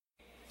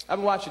I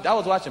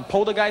was watching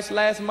Poltergeist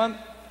last month.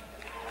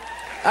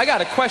 I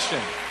got a question.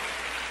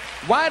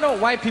 Why don't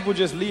white people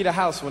just leave the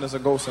house when there's a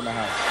ghost in the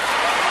house?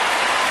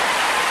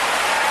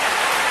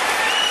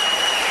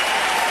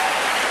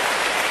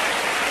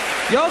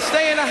 Y'all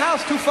stay in the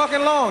house too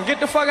fucking long. Get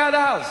the fuck out of the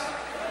house.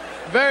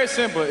 Very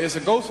simple. It's a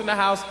ghost in the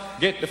house.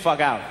 Get the fuck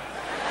out.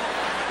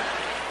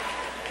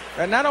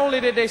 And not only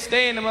did they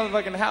stay in the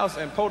motherfucking house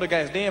and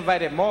Poltergeist, they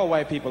invited more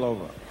white people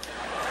over.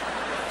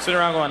 Sitting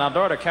around going, our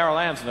daughter Carol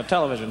Ann's on the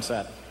television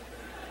set.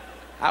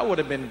 I would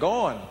have been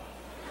gone.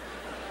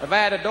 If I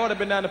had a daughter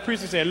been down the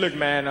precinct saying, look,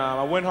 man,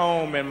 I went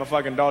home and my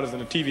fucking daughter's in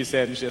the TV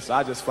set and shit, so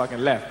I just fucking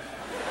left.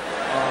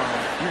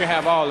 You can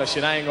have all that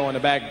shit. I ain't going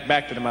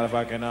back to the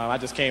motherfucking. I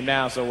just came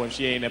down so when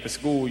she ain't up at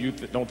school, you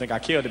don't think I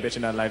killed the bitch or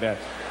nothing like that.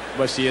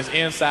 But she is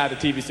inside the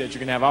TV set. You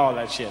can have all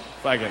that shit.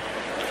 Fuck it.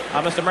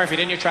 Mr. Murphy,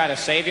 didn't you try to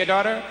save your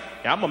daughter?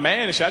 Yeah, I'm a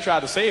man and shit. I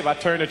tried to save. I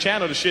turned the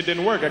channel. The shit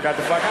didn't work. I got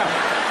the fuck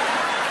out.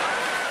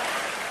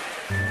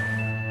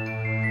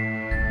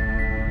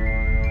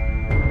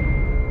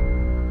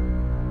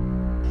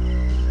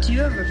 Do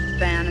you ever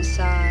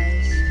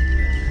fantasize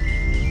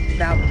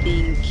about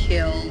being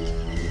killed?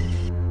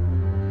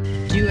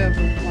 Do you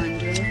ever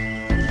wonder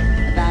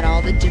about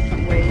all the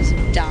different ways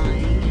of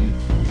dying?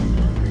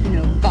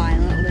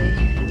 Violently?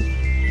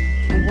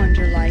 And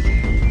wonder, like,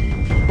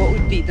 what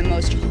would be the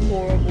most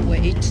horrible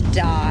way to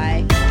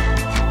die?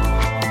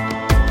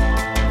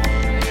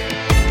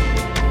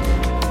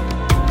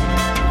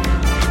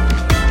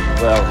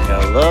 Well,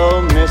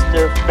 hello,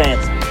 Mr.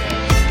 Fancy.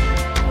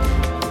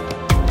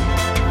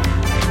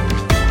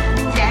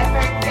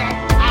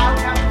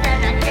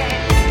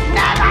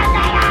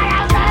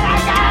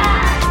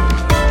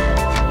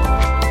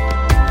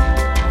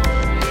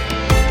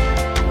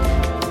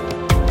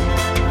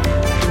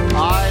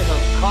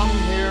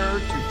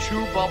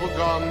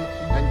 Bubblegum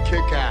and kick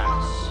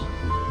ass,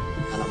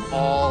 and I'm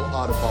all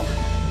out of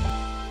bubblegum.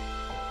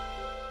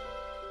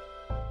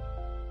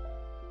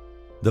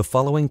 The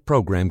following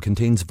program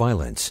contains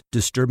violence,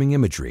 disturbing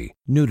imagery,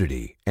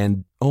 nudity,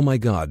 and, oh my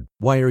god,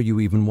 why are you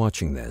even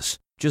watching this?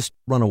 Just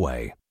run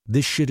away.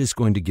 This shit is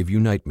going to give you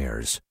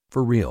nightmares.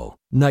 For real.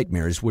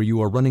 Nightmares where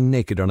you are running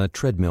naked on a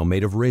treadmill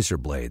made of razor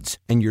blades,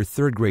 and your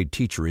third grade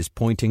teacher is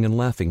pointing and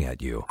laughing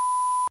at you.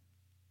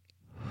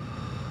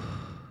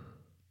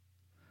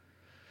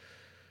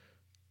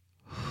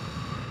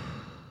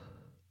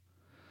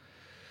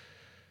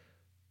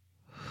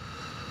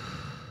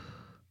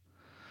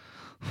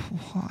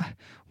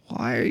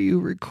 Why are you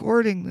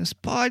recording this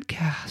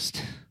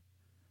podcast?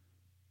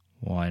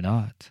 Why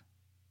not?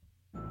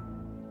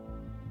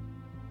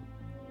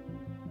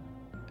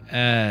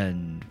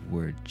 And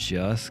we're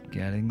just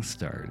getting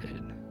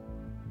started.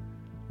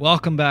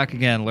 Welcome back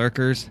again,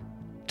 lurkers,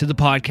 to the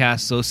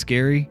podcast so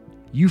scary,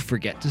 you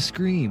forget to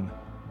scream.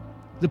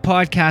 The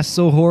podcast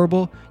so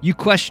horrible, you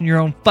question your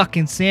own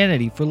fucking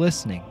sanity for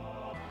listening.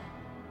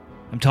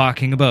 I'm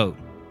talking about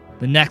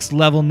the Next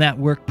Level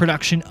Network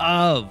production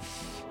of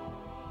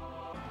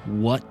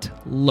What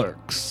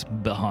Lurks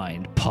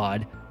Behind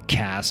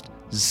Podcast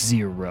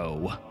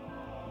Zero.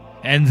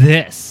 And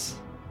this,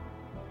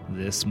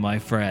 my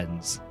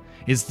friends,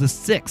 is the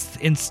 6th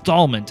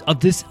installment of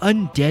this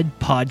undead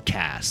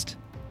podcast.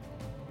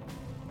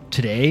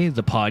 Today,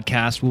 the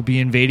podcast will be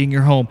invading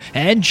your home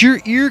and your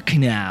ear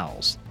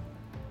canals,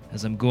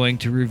 as I'm going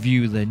to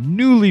review the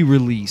newly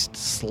released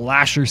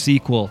slasher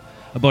sequel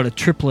about a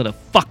triplet of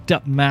fucked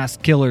up mass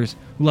killers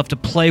who love to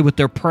play with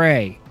their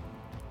prey.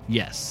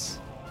 Yes.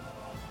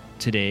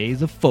 Today,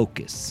 the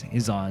focus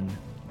is on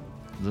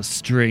The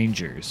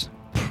Strangers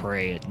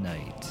Prey at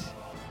Night,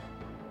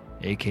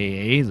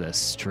 aka The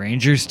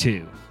Strangers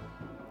 2.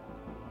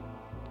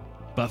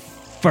 But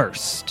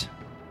first,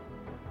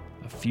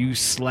 a few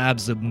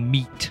slabs of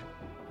meat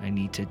I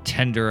need to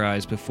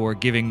tenderize before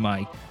giving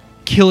my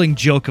killing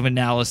joke of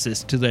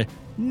analysis to the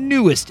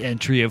newest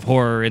entry of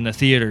horror in the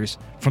theaters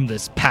from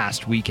this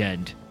past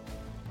weekend.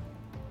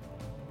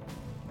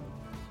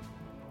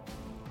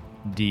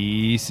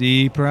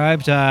 DC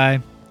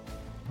Primetime.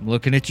 I'm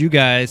looking at you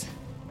guys.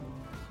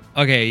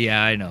 Okay,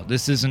 yeah, I know.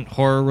 This isn't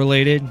horror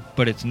related,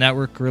 but it's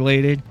network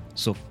related.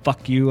 So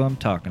fuck you, I'm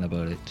talking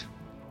about it.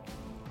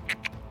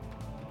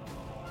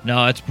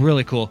 No, it's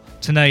really cool.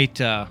 Tonight,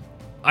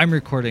 I'm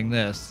recording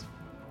this.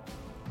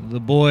 The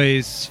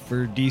boys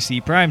for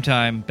DC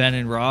Primetime, Ben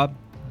and Rob,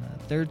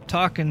 they're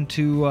talking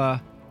to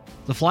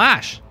The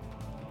Flash.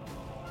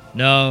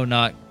 No,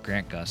 not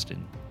Grant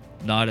Gustin.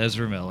 Not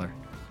Ezra Miller.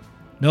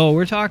 No,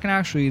 we're talking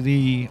actually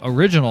the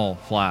original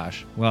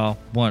Flash. Well,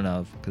 one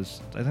of,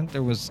 because I think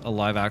there was a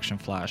live-action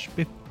Flash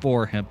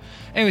before him.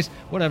 Anyways,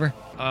 whatever.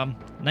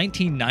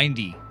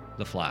 1990,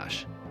 The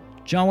Flash.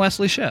 John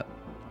Wesley Shipp,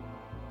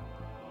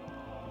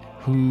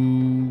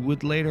 who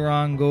would later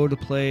on go to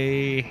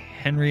play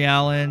Henry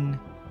Allen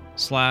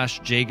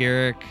 / Jay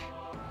Garrick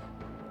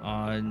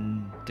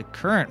on the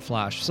current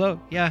Flash. So,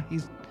 yeah,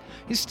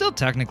 he's still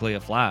technically a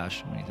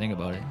Flash when you think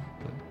about it.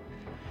 But,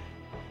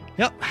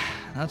 yep,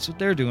 that's what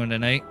they're doing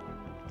tonight.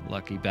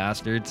 Lucky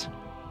bastards.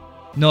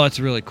 No, it's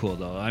really cool,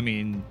 though. I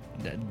mean,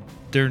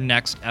 their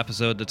next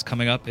episode that's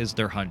coming up is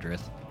their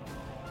 100th.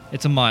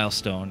 It's a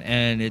milestone,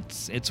 and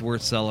it's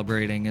worth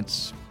celebrating.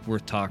 It's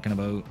worth talking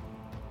about.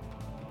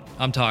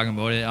 I'm talking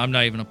about it. I'm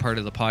not even a part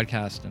of the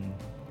podcast, and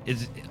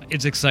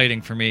it's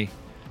exciting for me,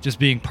 just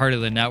being part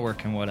of the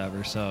network and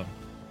whatever. So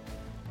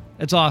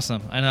it's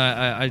awesome, and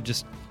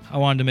I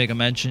wanted to make a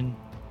mention,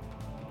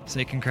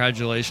 say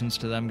congratulations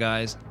to them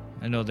guys.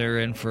 I know they're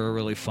in for a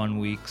really fun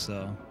week,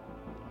 so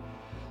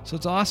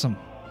it's awesome.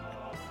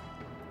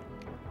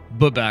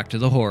 But back to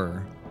the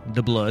horror,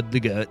 the blood, the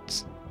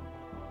guts,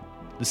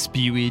 the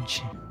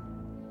spewage.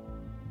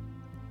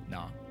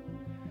 No.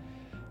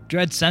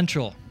 Dread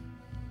Central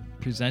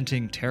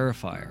presenting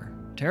Terrifier.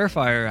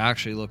 Terrifier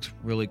actually looks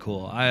really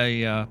cool.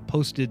 I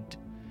posted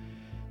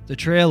the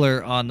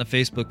trailer on the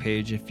Facebook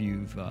page if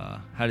you've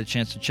had a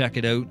chance to check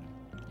it out.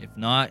 If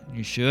not,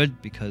 you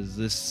should, because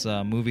this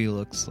movie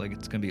looks like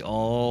it's going to be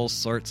all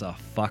sorts of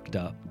fucked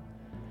up.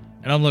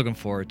 And I'm looking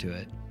forward to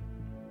it.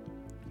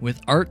 With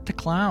Art the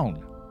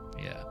Clown.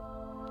 Yeah.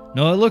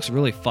 No, it looks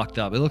really fucked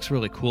up. It looks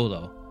really cool,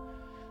 though.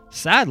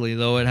 Sadly,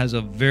 though, it has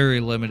a very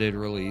limited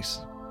release.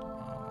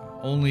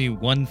 Only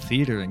one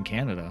theater in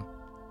Canada.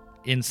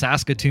 In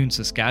Saskatoon,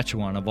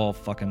 Saskatchewan, of all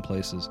fucking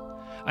places.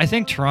 I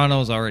think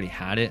Toronto's already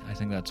had it. I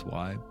think that's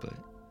why, but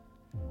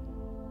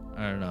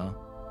I don't know.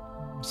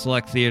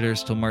 Select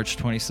theaters till March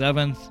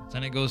 27th.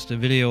 Then it goes to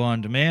video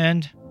on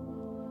demand.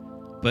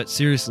 But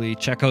seriously,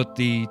 check out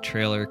the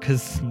trailer,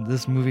 because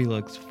this movie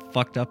looks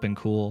fucked up and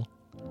cool.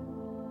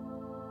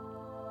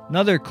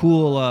 Another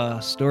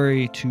cool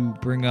story to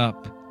bring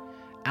up.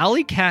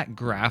 Alley Cat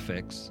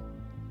Graphics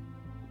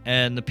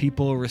and the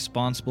people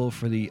responsible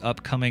for the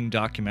upcoming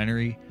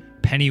documentary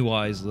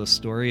Pennywise, the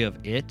Story of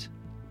It.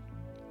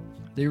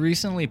 They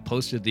recently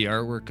posted the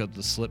artwork of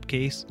the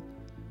slipcase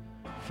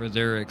for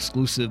their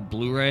exclusive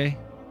Blu-ray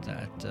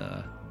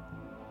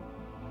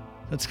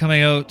that's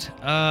coming out.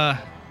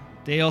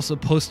 They also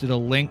posted a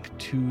link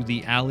to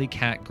the Alley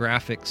Cat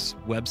Graphics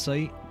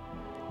website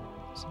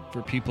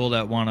for people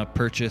that want to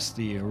purchase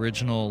the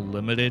original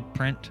limited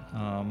print.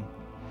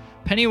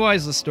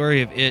 Pennywise, the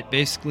Story of It.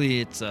 Basically,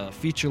 it's a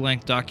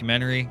feature-length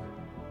documentary.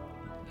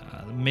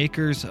 The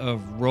makers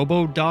of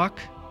RoboDoc,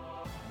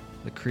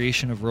 the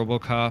creation of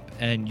RoboCop,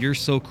 and You're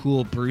So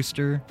Cool,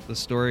 Brewster, the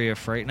story of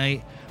Fright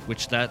Night,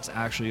 which that's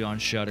actually on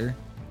Shudder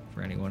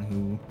for anyone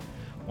who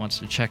wants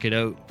to check it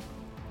out.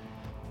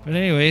 But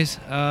anyways,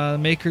 the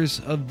makers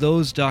of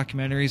those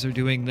documentaries are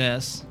doing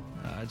this.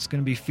 It's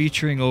going to be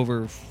featuring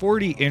over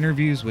 40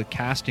 interviews with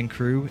cast and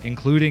crew,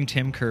 including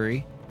Tim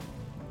Curry,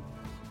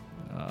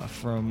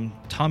 from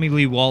Tommy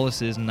Lee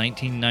Wallace's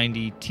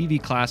 1990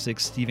 TV classic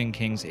Stephen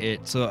King's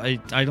It. So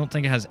I don't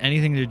think it has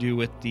anything to do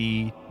with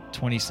the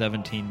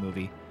 2017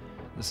 movie.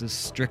 This is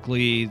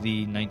strictly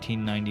the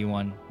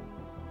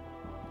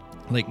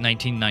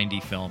 1990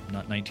 film,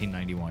 not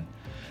 1991.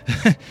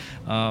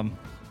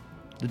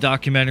 The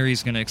documentary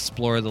is going to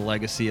explore the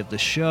legacy of the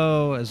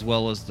show, as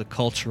well as the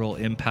cultural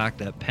impact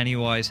that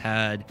Pennywise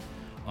had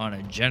on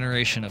a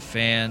generation of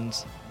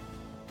fans.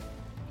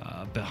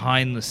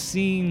 Behind the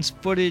scenes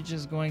footage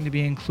is going to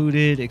be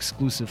included,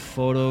 exclusive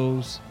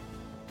photos,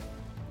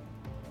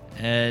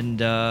 and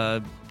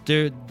they're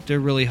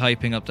really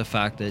hyping up the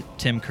fact that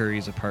Tim Curry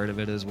is a part of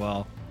it as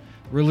well.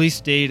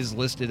 Release date is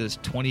listed as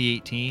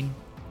 2018,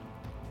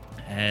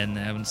 and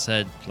they haven't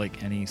said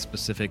like any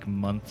specific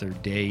month or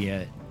day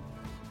yet.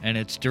 And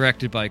it's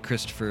directed by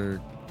Christopher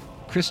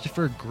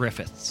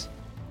Griffiths.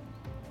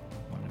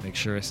 I want to make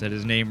sure I said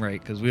his name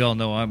right, because we all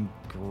know I'm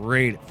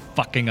great at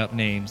fucking up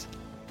names.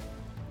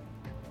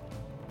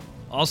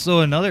 Also,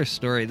 another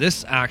story.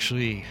 This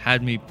actually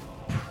had me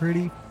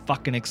pretty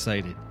fucking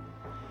excited.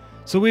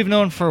 So we've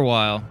known for a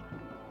while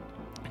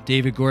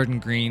David Gordon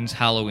Green's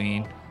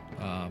Halloween,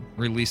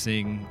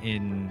 releasing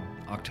in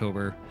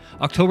October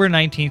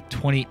 19th,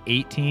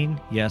 2018.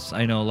 Yes,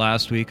 I know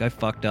last week I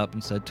fucked up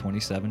and said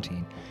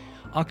 2017.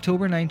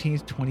 October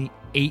 19th,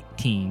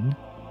 2018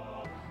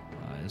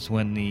 is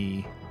when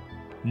the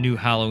new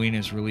Halloween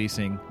is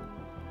releasing.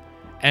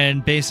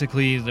 And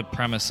basically the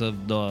premise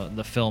of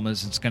the film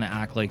is it's going to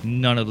act like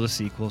none of the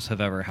sequels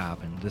have ever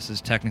happened. This is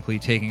technically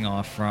taking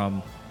off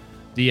from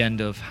the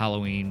end of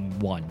Halloween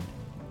 1.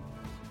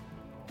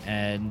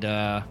 And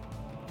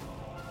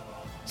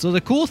so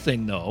the cool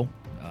thing, though,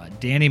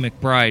 Danny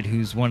McBride,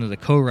 who's one of the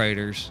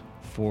co-writers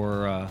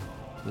for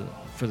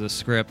the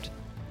script,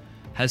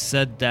 has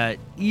said that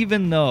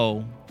even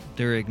though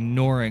they're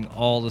ignoring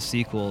all the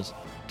sequels,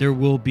 there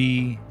will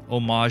be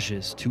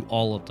homages to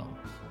all of them.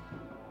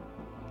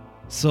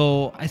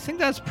 So I think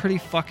that's pretty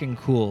fucking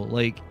cool.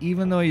 Like,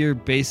 even though you're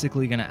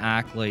basically going to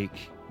act like,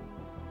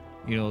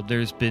 you know,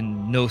 there's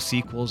been no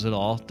sequels at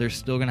all, they're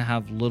still going to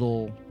have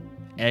little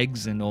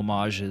eggs and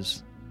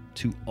homages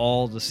to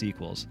all the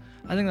sequels.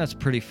 I think that's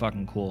pretty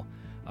fucking cool.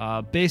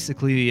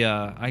 Basically,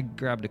 I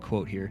grabbed a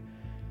quote here.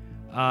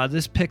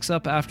 This picks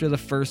up after the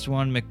first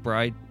one.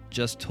 McBride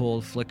just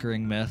told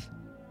Flickering Myth,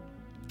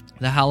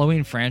 the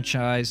Halloween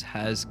franchise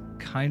has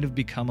kind of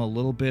become a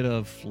little bit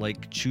of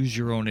like choose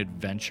your own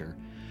adventure.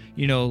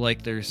 you know,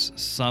 like there's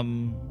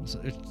some,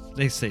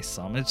 they say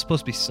some, it's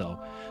supposed to be so.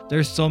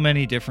 There's so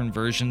many different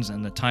versions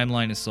and the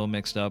timeline is so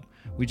mixed up.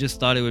 We just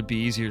thought it would be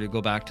easier to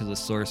go back to the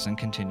source and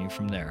continue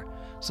from there.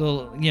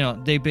 So, you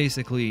know, they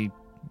basically,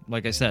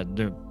 like I said,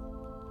 they're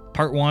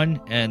part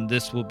one, and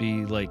this will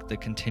be like the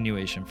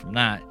continuation from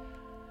that.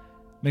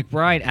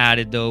 McBride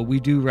added, though, we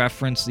do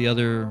reference the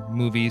other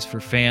movies for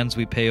fans.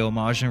 We pay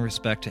homage and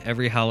respect to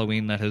every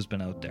Halloween that has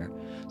been out there.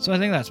 So I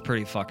think that's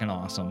pretty fucking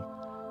awesome.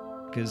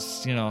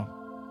 Because, you know,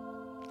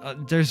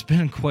 there's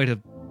been quite a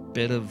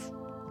bit of,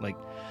 like,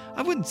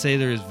 I wouldn't say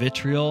there's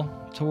vitriol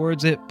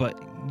towards it,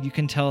 but you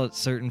can tell that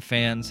certain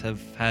fans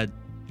have had,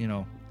 you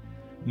know,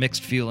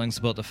 mixed feelings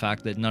about the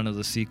fact that none of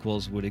the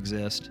sequels would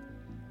exist.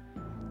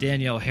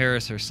 Danielle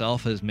Harris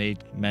herself has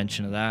made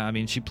mention of that. I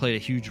mean, she played a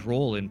huge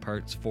role in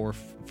parts 4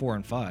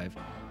 and 5.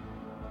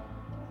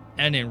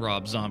 And in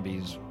Rob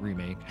Zombie's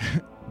remake.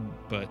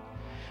 But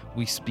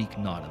we speak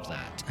not of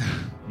that.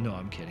 No,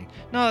 I'm kidding.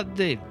 No,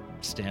 they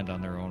stand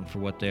on their own for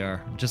what they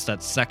are. Just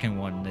that second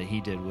one that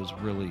he did was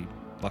really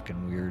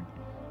fucking weird.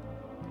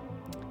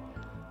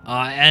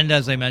 And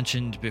as I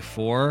mentioned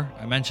before,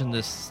 I mentioned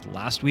this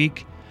last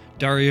week,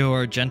 Dario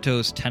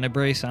Argento's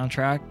Tenebrae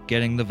soundtrack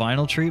getting the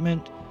vinyl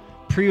treatment.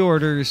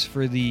 Pre-orders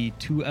for the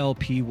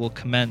 2LP will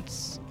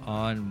commence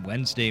on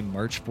Wednesday,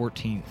 March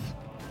 14th.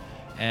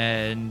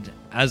 And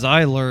as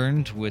I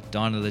learned with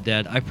Dawn of the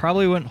Dead, I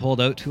probably wouldn't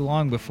hold out too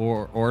long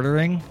before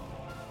ordering,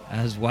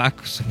 as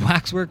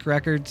Waxwork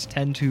Records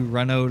tend to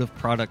run out of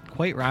product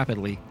quite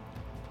rapidly,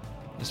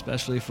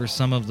 especially for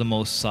some of the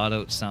most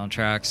sought-out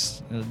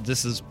soundtracks.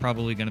 This is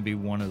probably going to be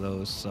one of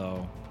those,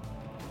 so,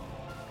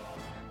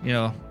 you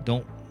know,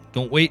 don't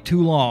wait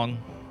too long.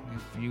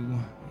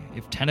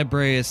 If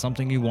Tenebrae is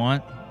something you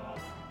want,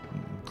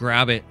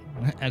 grab it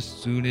as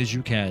soon as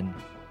you can.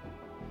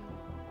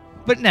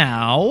 But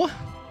now,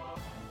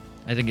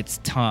 I think it's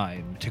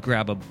time to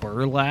grab a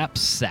burlap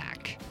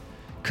sack,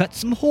 cut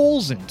some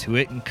holes into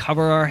it, and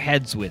cover our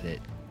heads with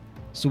it,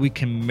 so we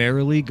can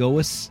merrily go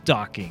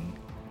a-stalking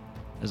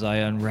as I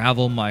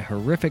unravel my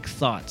horrific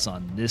thoughts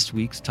on this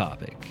week's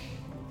topic.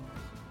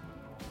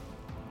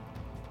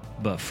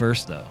 But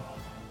first, though,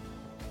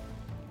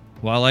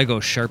 while I go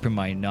sharpen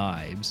my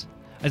knives,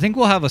 I think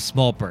we'll have a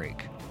small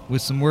break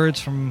with some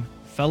words from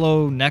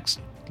fellow Next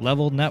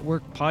Level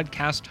Network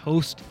podcast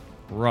host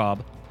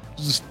Rob.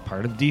 This is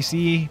part of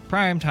DC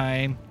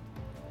Primetime.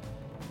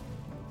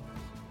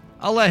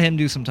 I'll let him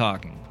do some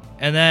talking.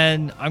 And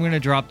then I'm going to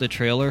drop the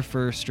trailer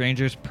for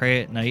Strangers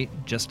Prey at Night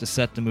just to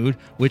set the mood,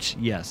 which,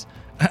 yes,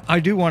 I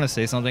do want to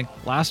say something.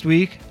 Last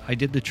week, I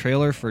did the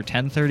trailer for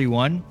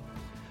 1031.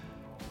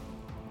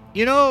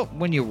 You know,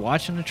 when you're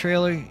watching the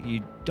trailer,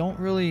 you don't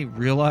really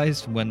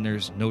realize when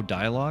there's no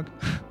dialogue.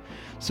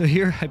 So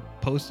here I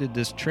posted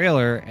this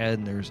trailer,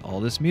 and there's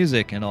all this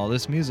music, and all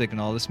this music, and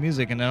all this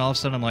music, and then all of a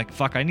sudden I'm like,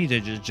 fuck, I need to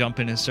just jump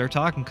in and start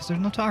talking, because there's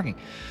no talking.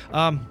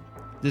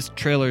 This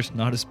trailer's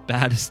not as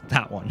bad as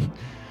that one.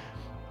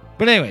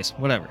 But anyways,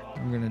 whatever.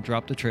 I'm going to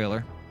drop the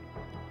trailer.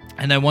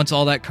 And then once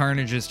all that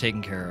carnage is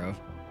taken care of,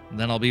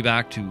 then I'll be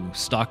back to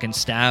stalk and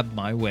stab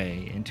my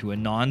way into a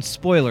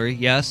non-spoiler.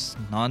 Yes,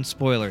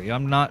 non-spoiler.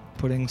 I'm not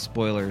putting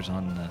spoilers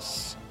on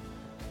this,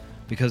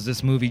 because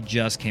this movie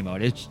just came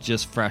out. It's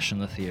just fresh in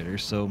the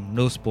theaters, so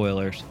no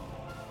spoilers.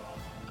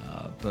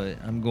 But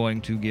I'm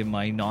going to give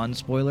my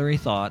non-spoilery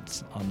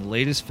thoughts on the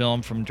latest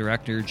film from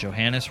director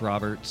Johannes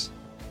Roberts.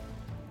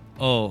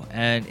 Oh,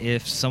 and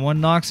if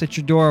someone knocks at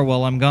your door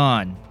while I'm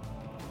gone,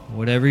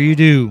 whatever you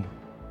do,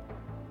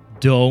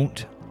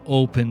 don't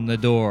open the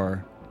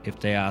door if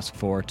they ask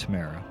for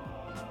Tamara.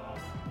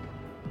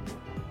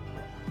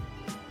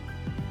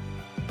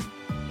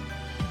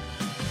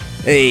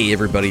 Hey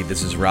everybody,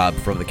 this is Rob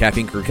from the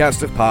Caffeine Crew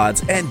Cast of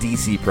Pods and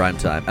DC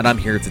Primetime, and I'm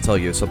here to tell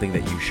you something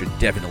that you should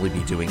definitely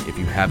be doing if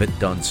you haven't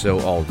done so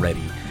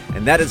already,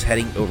 and that is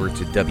heading over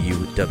to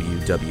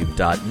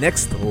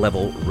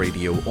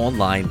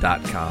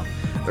www.nextlevelradioonline.com.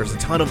 There's a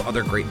ton of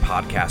other great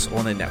podcasts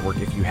on the network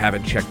if you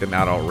haven't checked them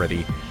out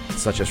already,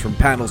 such as From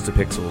Panels to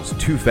Pixels,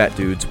 Two Fat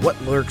Dudes, What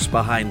Lurks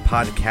Behind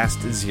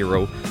Podcast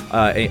Zero,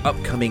 an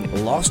upcoming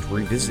Lost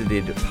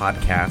Revisited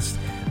podcast,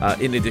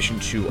 in addition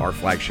to our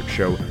flagship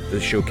show, the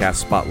Showcast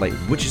Spotlight,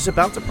 which is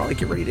about to probably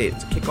get ready to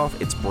kick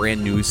off its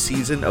brand new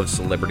season of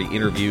celebrity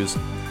interviews.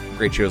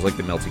 Great shows like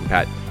The Melting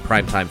Pat,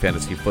 Primetime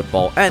Fantasy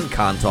Football, and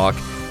Con Talk.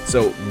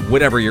 So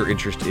whatever your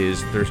interest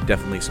is, there's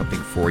definitely something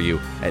for you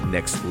at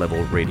Next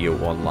Level Radio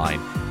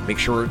Online. Make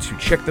sure to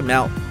check them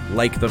out,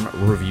 like them,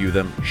 review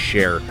them,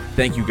 share.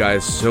 Thank you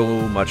guys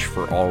so much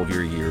for all of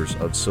your years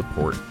of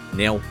support.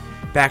 Now,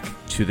 back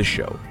to the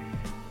show.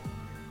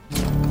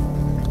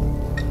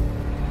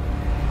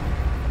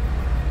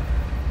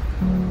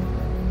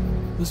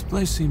 This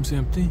place seems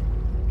empty.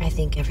 I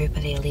think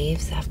everybody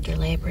leaves after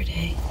Labor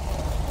Day.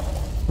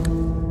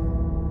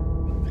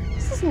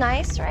 This is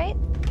nice, right?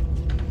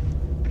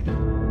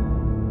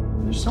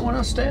 There's someone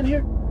else staying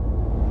here?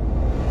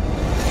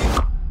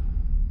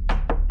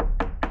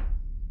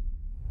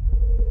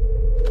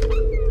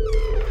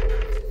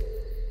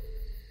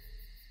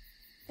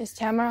 Is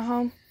Tamara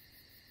home?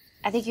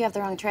 I think you have the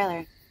wrong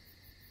trailer.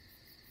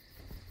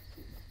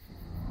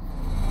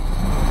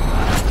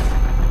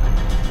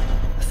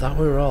 I thought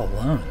we were all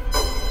alone.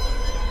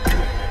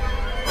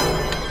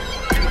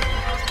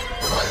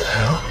 What the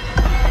hell?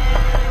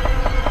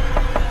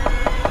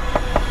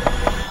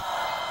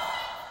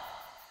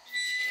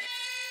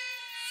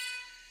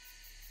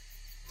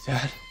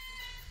 Dad?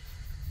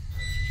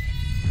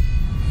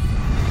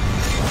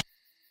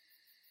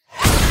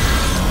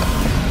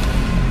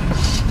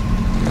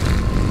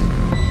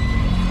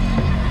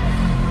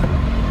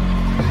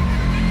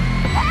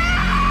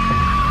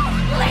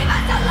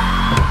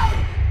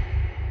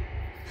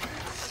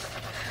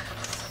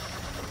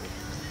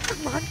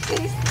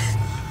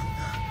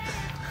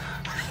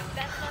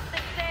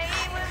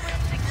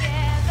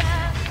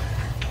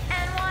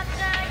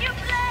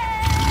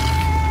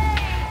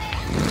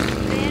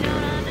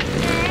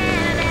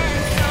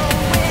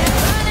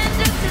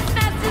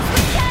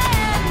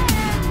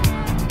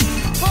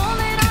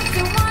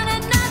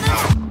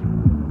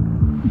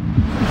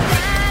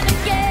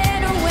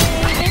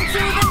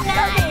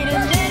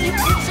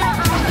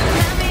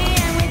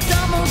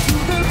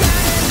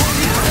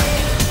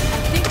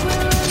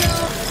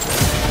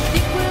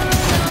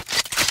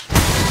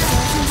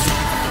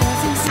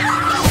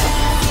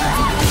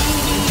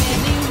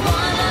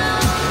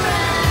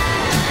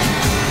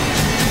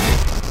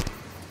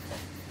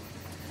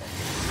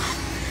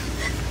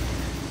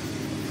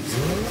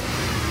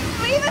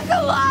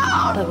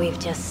 But we've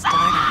just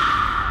started.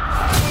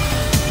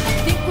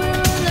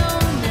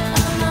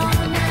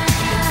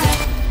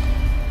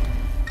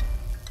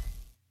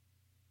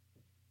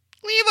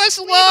 Leave us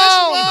alone.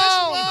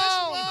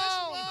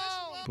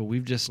 But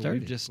we've just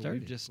started.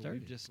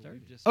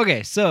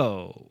 Okay,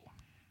 so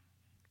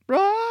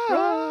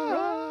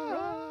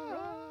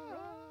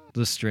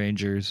The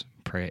Strangers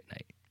Pray at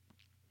Night.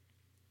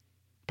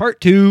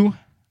 Part 2,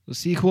 the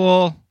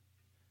sequel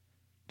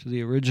to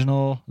the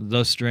original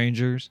The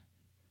Strangers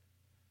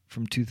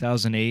from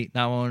 2008.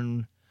 That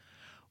one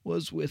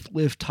was with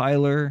Liv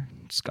Tyler,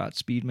 Scott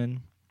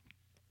Speedman.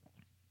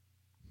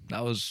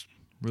 That was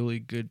really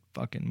good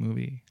fucking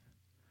movie.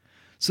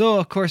 So,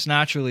 of course,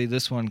 naturally,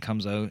 this one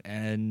comes out,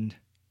 and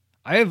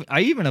I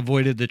even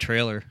avoided the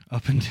trailer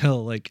up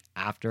until, like,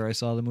 after I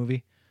saw the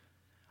movie.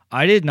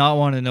 I did not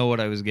want to know what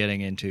I was getting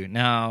into.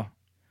 Now,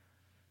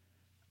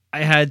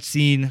 I had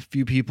seen a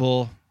few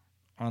people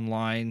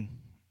online,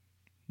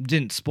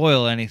 didn't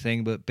spoil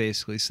anything, but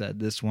basically said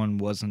this one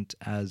wasn't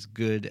as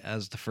good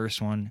as the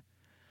first one.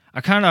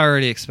 I kind of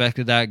already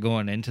expected that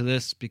going into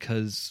this,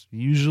 because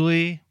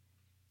usually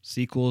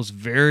sequels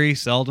very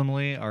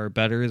seldomly are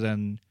better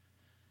than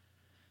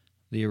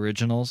the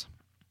originals.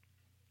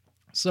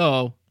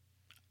 So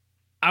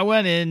I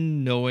went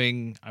in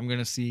knowing I'm going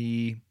to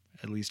see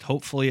at least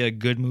hopefully a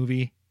good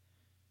movie,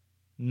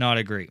 not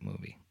a great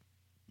movie.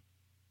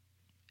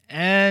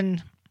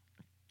 And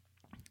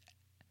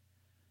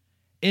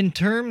in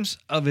terms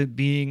of it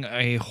being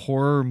a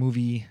horror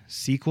movie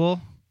sequel,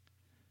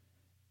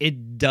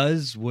 it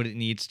does what it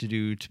needs to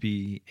do to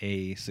be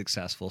a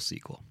successful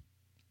sequel.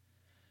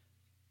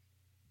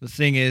 The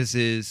thing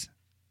is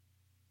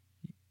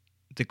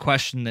the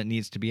question that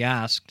needs to be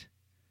asked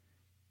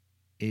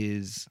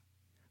is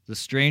The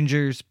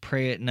Strangers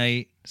Pray at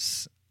Night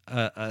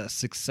a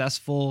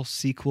successful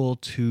sequel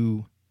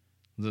to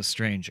The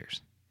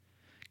Strangers?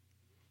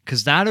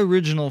 Because that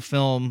original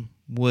film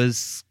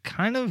was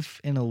kind of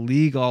in a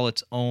league all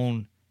its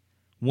own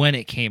when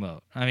it came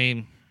out. I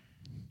mean,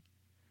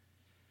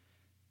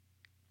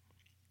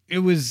 it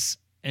was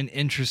an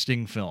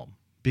interesting film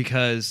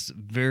because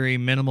very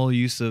minimal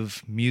use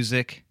of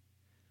music.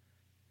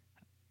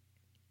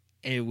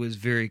 It was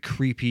very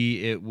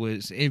creepy. It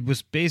was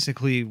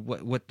basically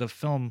what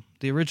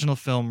the original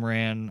film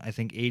ran, I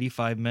think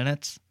 85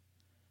 minutes.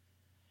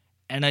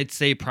 And I'd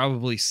say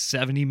probably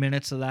 70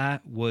 minutes of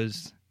that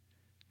was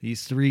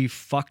these three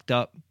fucked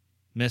up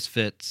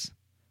misfits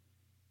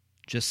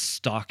just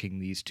stalking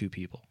these two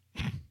people.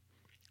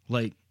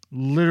 Like,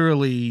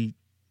 literally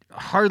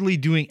hardly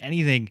doing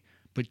anything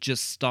but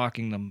just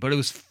stalking them. But it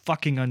was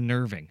fucking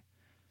unnerving.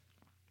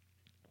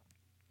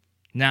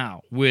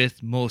 Now,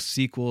 with most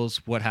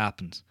sequels, what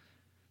happens?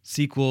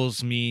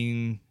 Sequels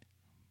mean,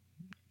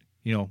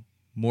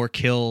 more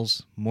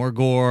kills, more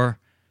gore,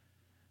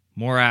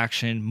 more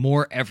action,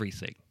 more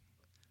everything.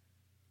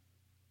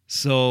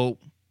 So,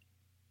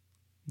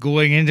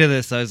 going into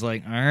this, I was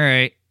like, all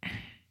right,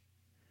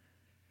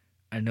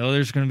 I know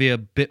there's going to be a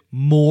bit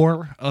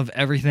more of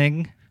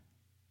everything,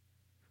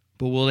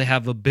 but will they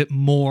have a bit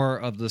more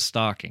of the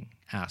stalking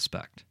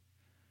aspect?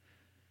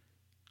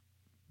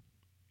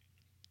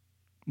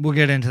 We'll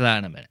get into that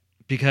in a minute.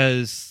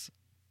 Because,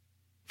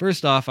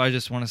 first off, I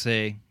just want to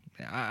say,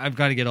 I've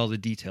got to get all the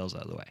details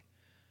out of the way.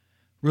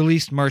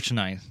 Released March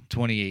 9th,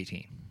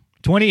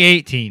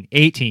 2018.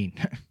 18.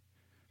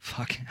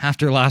 Fuck.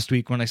 After last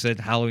week when I said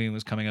Halloween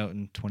was coming out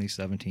in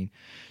 2017.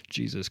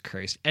 Jesus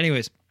Christ.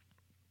 Anyways,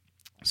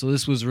 so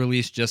this was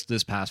released just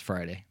this past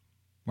Friday,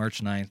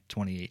 March 9th,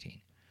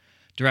 2018.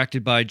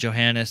 Directed by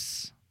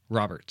Johannes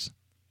Roberts.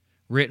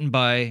 Written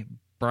by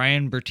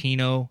Brian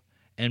Bertino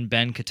and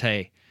Ben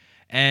Katay.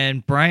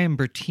 And Brian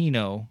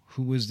Bertino,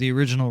 who was the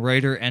original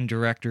writer and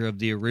director of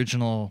the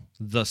original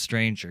The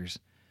Strangers,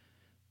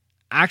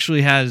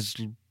 actually has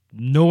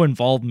no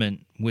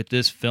involvement with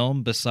this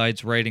film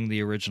besides writing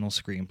the original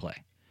screenplay.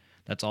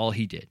 That's all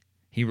he did.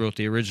 He wrote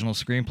the original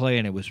screenplay,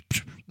 and it was,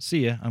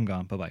 see ya, I'm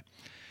gone, bye-bye.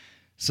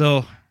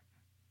 So,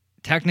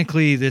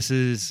 technically, this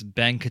is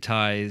Ben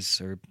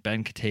Katay's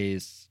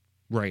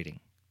writing,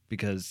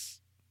 because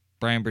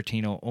Brian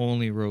Bertino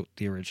only wrote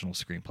the original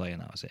screenplay,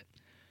 and that was it.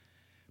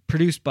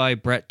 Produced by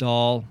Brett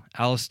Dahl,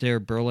 Alistair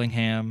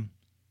Burlingham,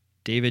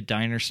 David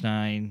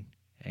Dinerstein,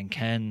 and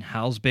Ken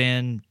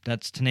Halsband.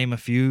 That's to name a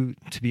few.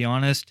 To be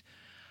honest,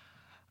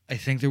 I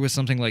think there was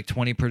something like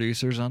 20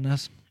 producers on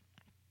this.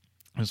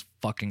 It was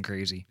fucking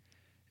crazy.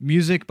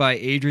 Music by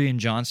Adrian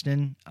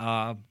Johnston.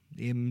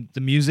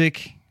 The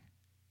music,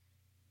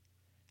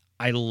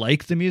 I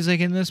like the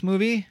music in this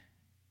movie,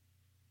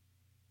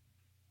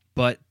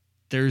 but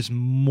there's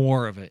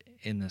more of it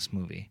in this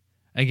movie.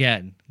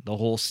 Again, the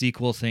whole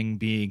sequel thing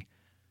being,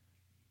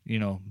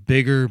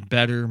 bigger,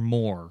 better,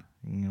 more.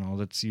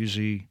 That's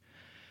usually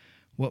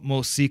what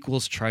most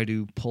sequels try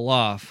to pull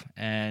off.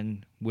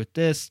 And with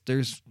this,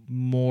 there's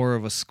more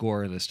of a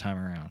score this time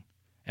around.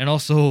 And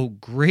also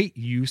great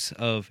use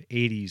of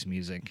 80s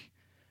music.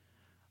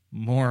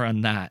 More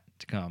on that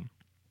to come.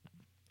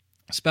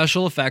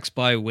 Special effects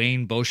by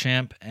Wayne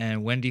Beauchamp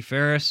and Wendy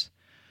Ferris.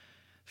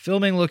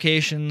 Filming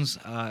locations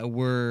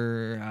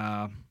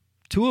were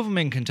two of them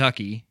in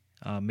Kentucky,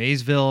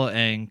 Maysville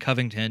and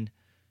Covington,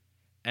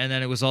 and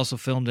then it was also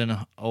filmed in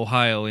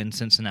Ohio in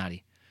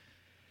Cincinnati.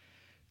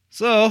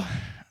 So,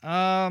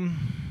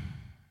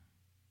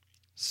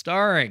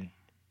 starring,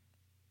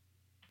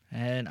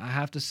 and I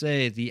have to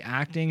say, the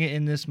acting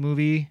in this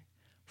movie,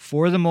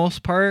 for the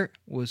most part,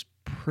 was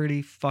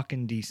pretty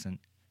fucking decent.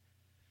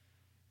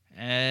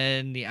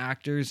 And the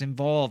actors,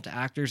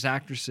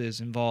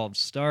 actresses involved,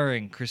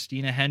 starring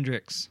Christina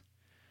Hendricks,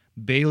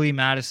 Bailey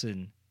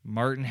Madison,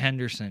 Martin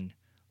Henderson,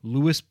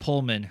 Lewis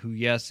Pullman, who,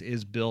 yes,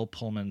 is Bill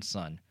Pullman's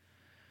son,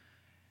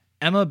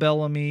 Emma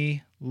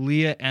Bellamy,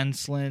 Leah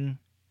Enslin,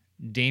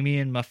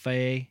 Damian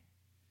Maffei,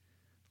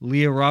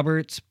 Leah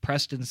Roberts,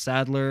 Preston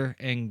Sadler,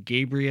 and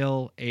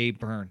Gabriel A.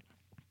 Byrne.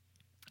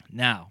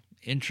 Now,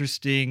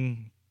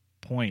 interesting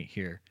point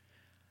here.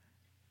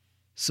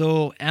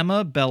 So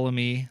Emma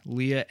Bellamy,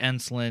 Leah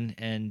Enslin,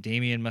 and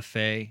Damian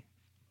Maffei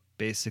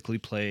basically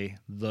play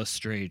the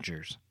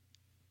strangers.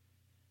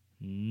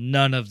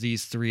 None of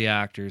these three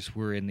actors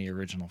were in the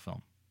original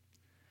film.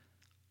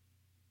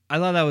 I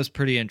thought that was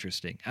pretty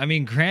interesting. I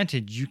mean,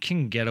 granted, you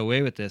can get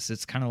away with this.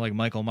 It's kind of like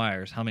Michael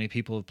Myers. How many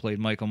people have played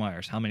Michael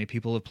Myers? How many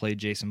people have played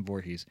Jason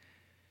Voorhees?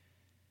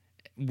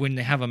 When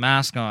they have a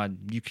mask on,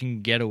 you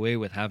can get away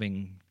with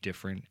having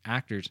different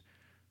actors.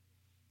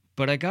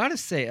 But I gotta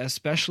say,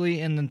 especially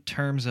in the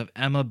terms of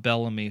Emma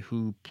Bellamy,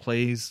 who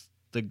plays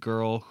the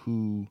girl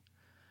who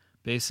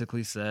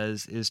basically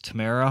says, "Is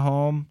Tamara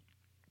home?"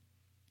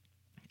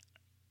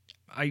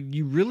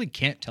 You really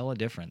can't tell a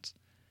difference.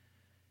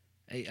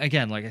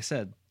 Again, like I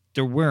said,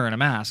 they're wearing a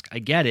mask. I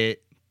get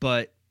it,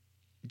 but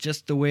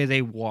just the way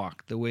they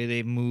walk, the way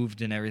they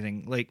moved and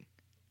everything, like,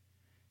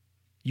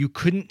 you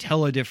couldn't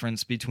tell a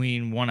difference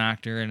between one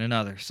actor and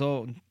another.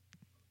 So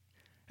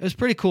it was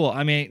pretty cool.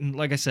 I mean,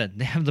 like I said,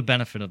 they have the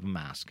benefit of a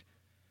mask.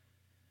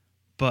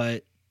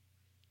 But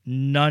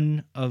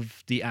none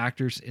of the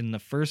actors in the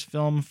first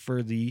film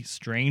for The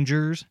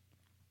Strangers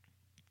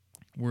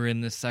were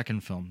in the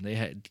second film. They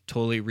had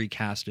totally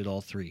recasted all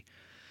three.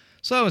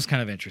 So that was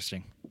kind of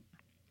interesting.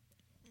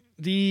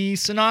 The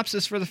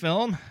synopsis for the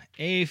film: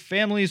 a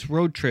family's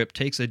road trip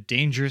takes a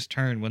dangerous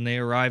turn when they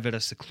arrive at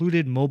a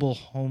secluded mobile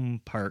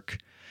home park.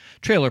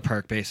 Trailer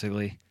park,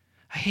 basically.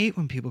 I hate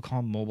when people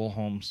call them mobile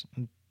homes.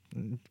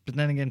 But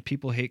then again,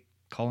 people hate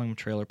calling them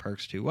trailer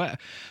parks too. What?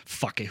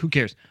 Fuck it, who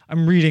cares?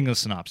 I'm reading the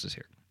synopsis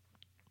here.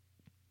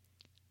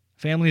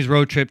 Family's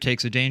road trip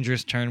takes a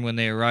dangerous turn when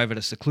they arrive at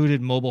a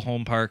secluded mobile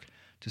home park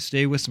to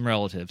stay with some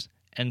relatives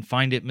and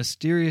find it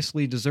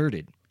mysteriously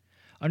deserted.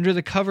 Under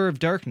the cover of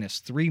darkness,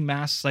 three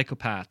masked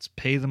psychopaths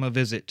pay them a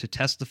visit to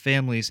test the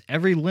family's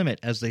every limit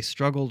as they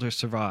struggle to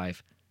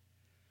survive.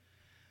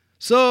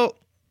 So,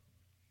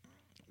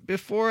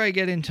 before I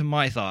get into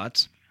my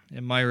thoughts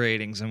and my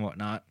ratings and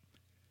whatnot,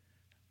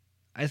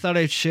 I thought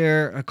I'd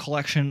share a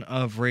collection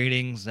of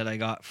ratings that I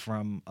got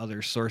from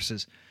other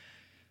sources,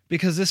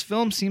 because this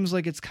film seems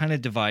like it's kind of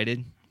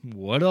divided.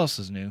 What else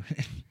is new?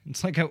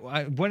 It's like,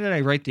 what did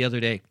I write the other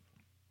day?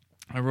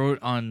 I wrote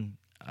on,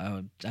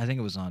 I think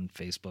it was on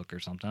Facebook or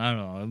something. I don't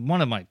know.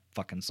 One of my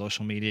fucking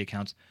social media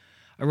accounts.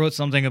 I wrote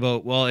something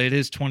about, well, it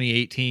is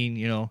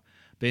 2018,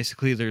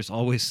 basically there's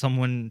always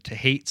someone to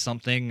hate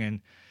something,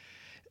 and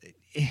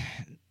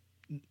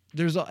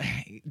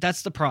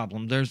that's the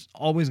problem. There's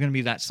always going to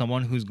be that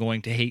someone who's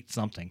going to hate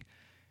something.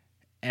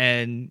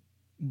 And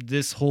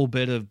this whole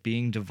bit of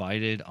being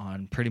divided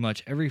on pretty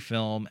much every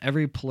film,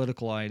 every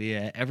political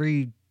idea,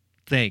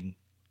 everything,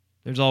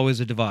 there's always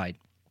a divide.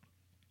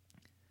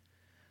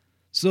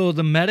 So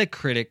the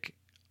Metacritic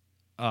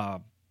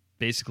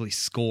basically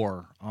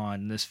score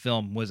on this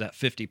film was at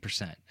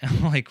 50%.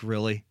 I'm like,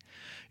 really?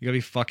 You gotta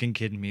be fucking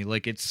kidding me.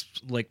 Like, it's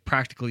like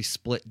practically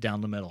split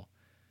down the middle.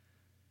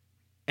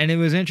 And it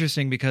was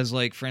interesting because,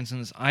 like, for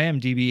instance,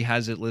 IMDb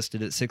has it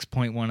listed at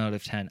 6.1 out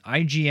of 10.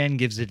 IGN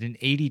gives it an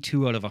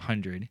 82 out of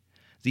 100.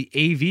 The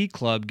AV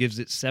Club gives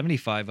it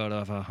 75 out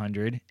of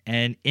 100.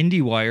 And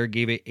IndieWire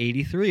gave it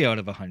 83 out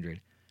of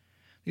 100.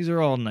 These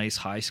are all nice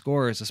high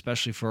scores,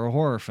 especially for a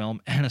horror film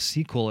and a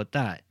sequel at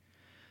that.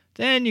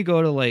 Then you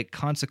go to, like,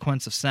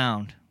 Consequence of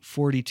Sound,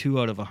 42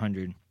 out of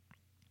 100.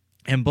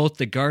 And both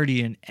The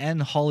Guardian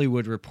and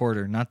Hollywood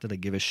Reporter, not that I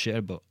give a shit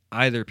about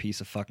either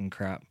piece of fucking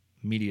crap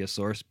media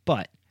source,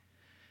 but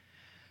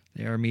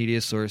they are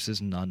media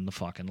sources none the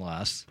fucking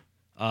less.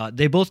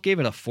 They both gave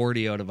it a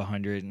 40 out of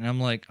 100. And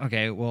I'm like,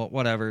 okay, well,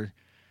 whatever.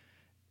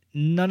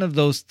 None of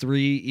those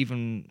three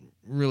even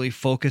really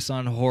focus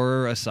on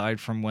horror aside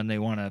from when they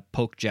want to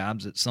poke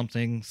jabs at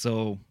something.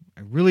 So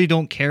I really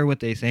don't care what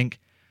they think.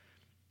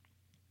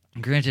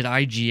 Granted,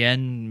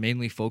 IGN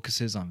mainly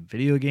focuses on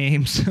video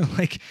games,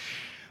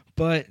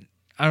 but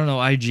I don't know.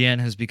 IGN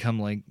has become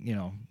like, you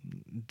know,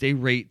 they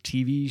rate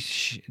TV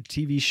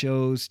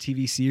shows,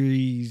 TV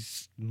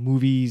series,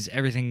 movies,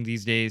 everything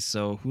these days.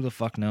 So who the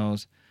fuck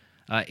knows?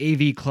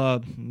 AV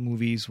Club,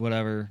 movies,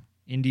 whatever.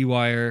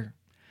 IndieWire.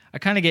 I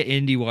kind of get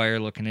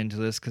IndieWire looking into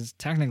this because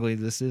technically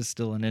this is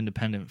still an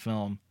independent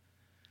film.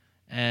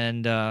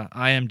 And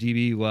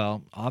IMDb,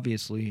 well,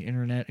 obviously,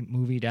 Internet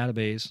Movie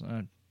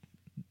Database.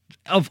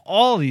 Of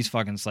all these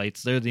fucking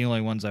sites, they're the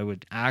only ones I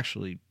would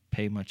actually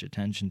pay much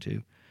attention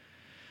to.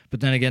 But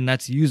then again,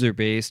 that's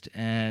user-based.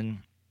 And,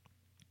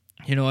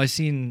 you know, I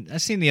seen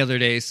the other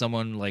day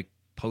someone, like,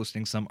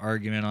 posting some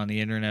argument on the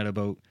internet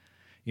about,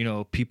 you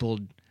know, people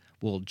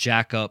will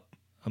jack up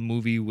a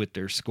movie with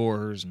their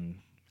scores and,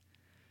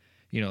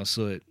 you know,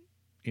 so that,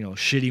 you know,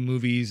 shitty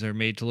movies are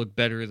made to look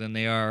better than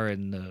they are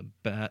and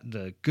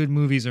the good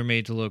movies are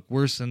made to look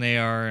worse than they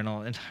are and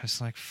all. And I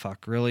was like,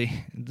 fuck,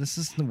 really? This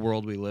is the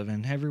world we live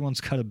in.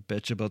 Everyone's got to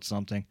bitch about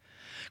something.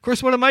 Of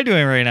course, what am I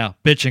doing right now?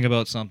 Bitching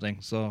about something.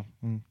 So,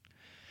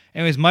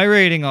 anyways, my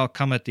rating, I'll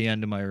come at the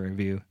end of my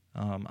review.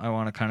 I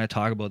want to kind of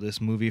talk about this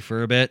movie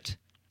for a bit.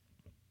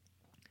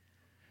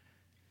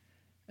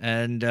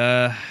 And,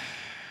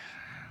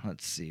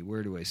 let's see,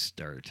 where do I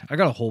start? I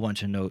got a whole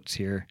bunch of notes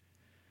here.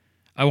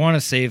 I want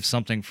to save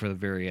something for the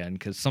very end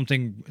because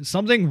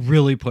something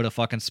really put a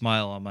fucking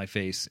smile on my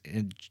face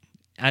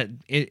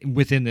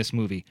within this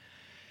movie.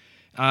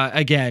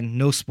 Again,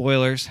 no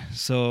spoilers,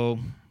 so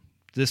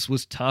this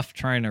was tough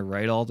trying to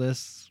write all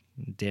this,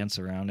 dance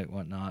around it,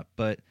 whatnot.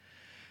 But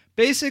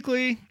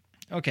basically,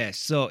 okay,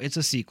 so it's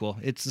a sequel.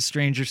 It's The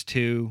Strangers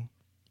 2,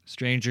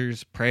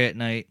 Strangers Pray at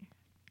Night.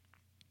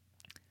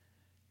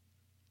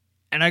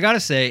 And I gotta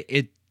say,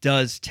 it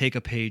does take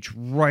a page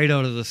right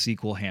out of the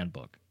sequel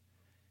handbook.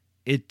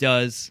 It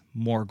does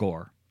more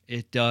gore.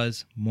 It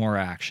does more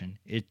action.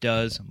 It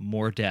does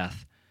more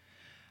death.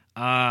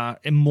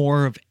 And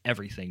more of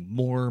everything.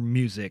 More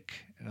music.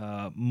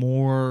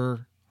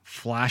 More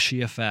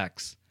flashy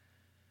effects.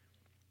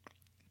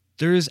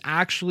 There's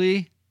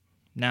actually...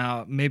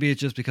 Now, maybe it's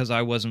just because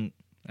I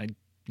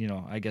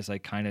guess I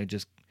kind of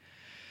just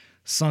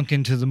sunk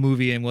into the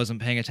movie and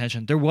wasn't paying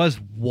attention. There was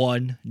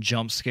one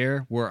jump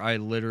scare where I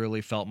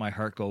literally felt my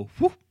heart go,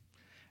 whoop.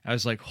 I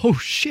was like, oh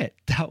shit,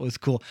 that was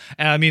cool.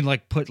 And I mean,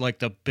 like, put like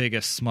the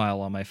biggest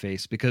smile on my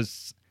face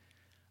because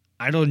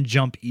I don't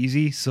jump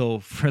easy. So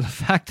for the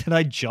fact that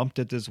I jumped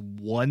at this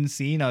one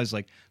scene, I was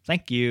like,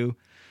 thank you.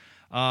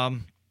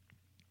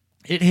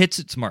 It hits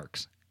its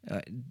marks.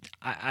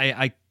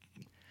 I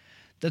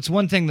that's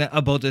one thing that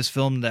about this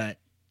film that,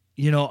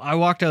 you know, I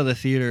walked out of the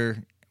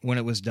theater when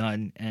it was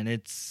done, and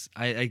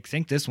I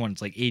think this one's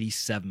like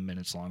 87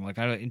 minutes long. Like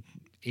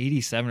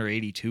 87 or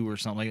 82 or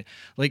something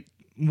like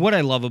what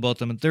I love about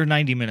them, they're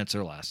 90 minutes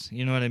or less.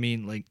 You know what I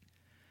mean? Like,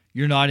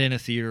 you're not in a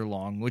theater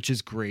long, which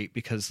is great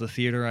because the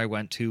theater I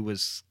went to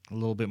was a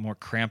little bit more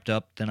cramped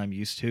up than I'm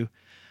used to.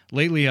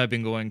 Lately, I've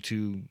been going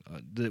to,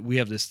 we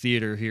have this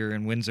theater here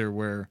in Windsor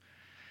where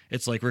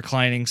it's like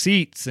reclining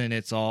seats and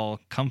it's all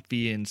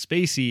comfy and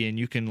spacey and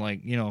you can, like,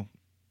 you know,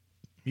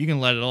 you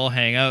can let it all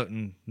hang out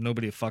and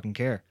nobody will fucking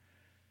care.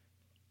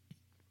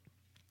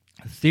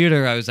 The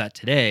theater I was at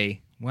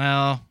today,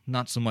 well,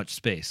 not so much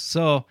space.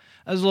 So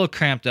I was a little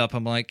cramped up.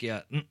 I'm like,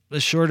 yeah,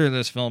 the shorter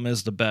this film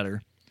is, the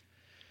better.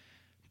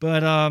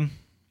 But I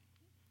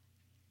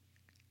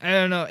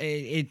don't know.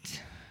 It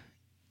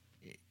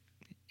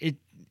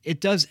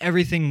does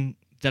everything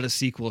that a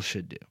sequel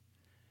should do.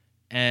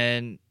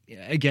 And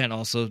again,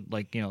 also,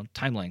 like, you know,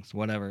 time length,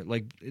 whatever.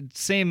 Like,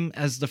 same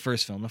as the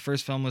first film. The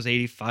first film was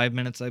 85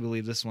 minutes, I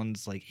believe. This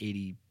one's like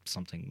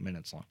 80-something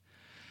minutes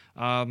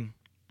long.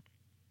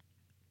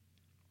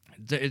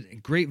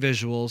 Great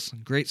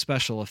visuals, great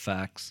special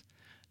effects.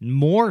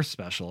 More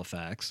special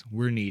effects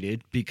were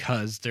needed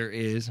because there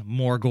is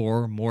more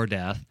gore, more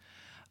death.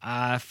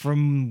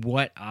 From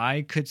what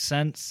I could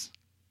sense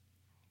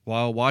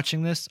while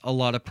watching this, a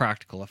lot of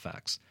practical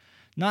effects.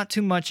 Not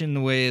too much in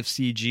the way of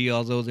CG,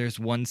 although there's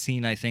one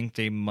scene I think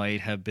they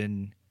might have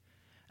been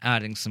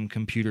adding some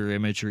computer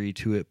imagery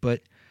to it.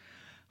 But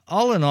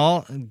all in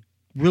all,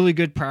 really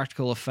good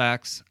practical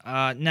effects.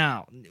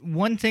 Now,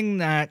 one thing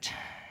that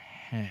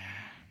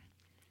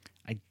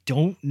I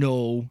don't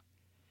know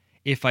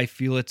if I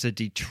feel it's a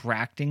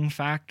detracting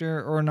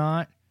factor or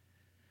not,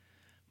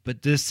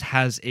 but this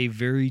has a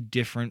very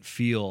different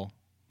feel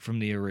from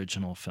the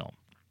original film.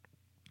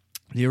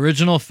 The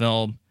original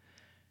film,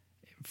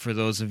 for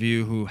those of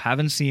you who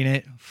haven't seen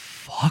it,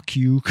 fuck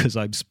you, because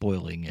I'm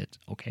spoiling it,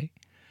 okay?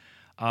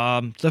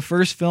 The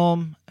first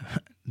film,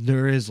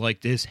 there is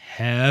like this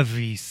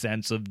heavy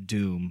sense of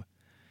doom.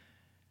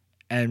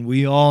 And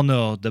we all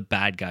know the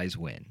bad guys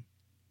win.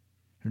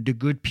 The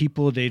good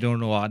people, they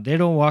don't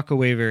walk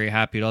away very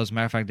happy at all. As a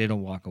matter of fact, they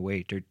don't walk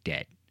away. They're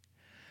dead.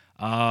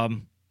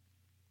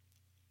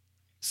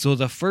 So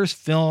the first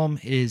film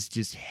is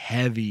just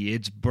heavy.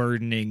 It's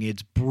burdening.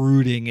 It's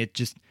brooding.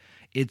 It's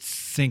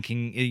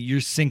sinking.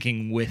 You're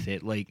sinking with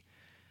it. Like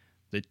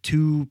the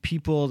two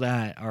people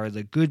that are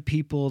the good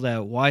people,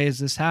 that why is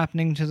this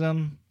happening to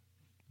them?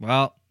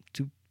 Well,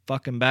 too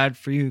fucking bad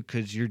for you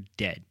because you're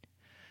dead.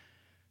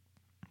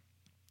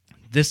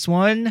 This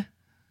one,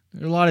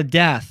 there's a lot of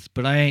death,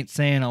 but I ain't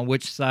saying on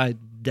which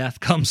side death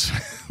comes.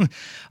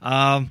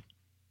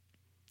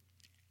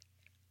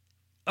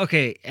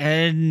 Okay,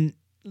 and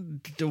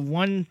the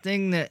one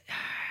thing that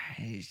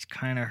is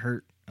kind of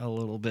hurt a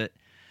little bit.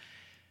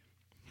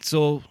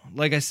 So,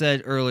 like I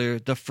said earlier,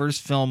 the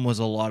first film was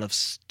a lot of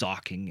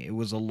stalking. It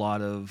was a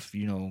lot of,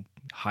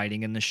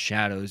 hiding in the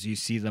shadows. You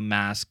see the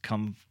mask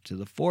come to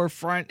the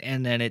forefront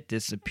and then it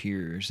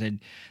disappears. And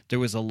there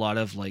was a lot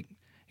of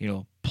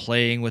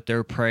playing with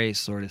their prey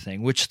sort of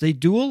thing, which they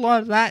do a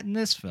lot of that in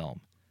this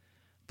film,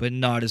 but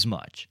not as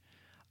much.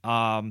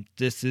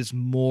 This is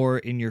more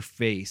in your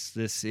face.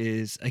 This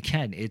is,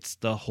 again, it's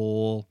the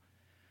whole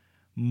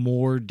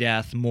more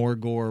death, more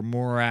gore,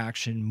 more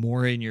action,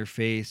 more in your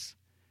face.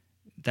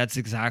 That's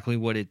exactly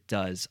what it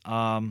does.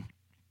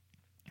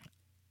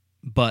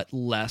 But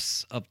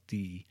less of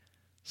the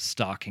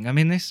stalking. I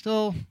mean,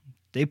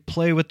 they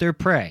play with their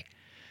prey,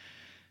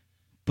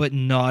 but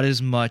not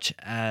as much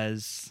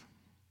as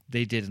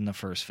they did in the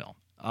first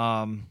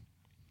film.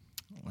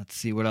 Let's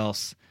see what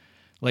else.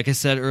 Like I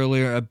said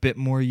earlier, a bit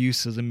more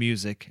use of the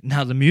music.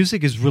 Now, the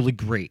music is really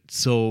great,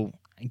 so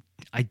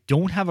I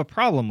don't have a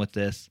problem with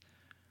this.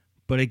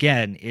 But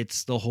again,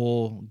 it's the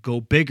whole go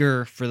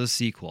bigger for the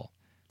sequel.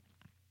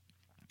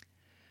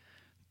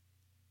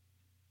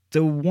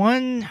 The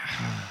one,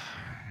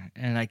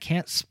 and I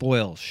can't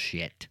spoil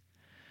shit,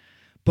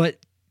 but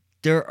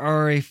there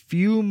are a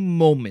few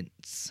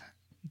moments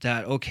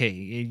that,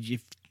 okay,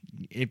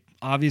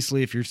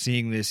 obviously if you're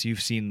seeing this,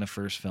 you've seen the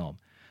first film.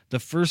 The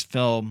first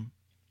film,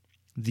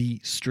 the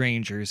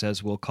strangers,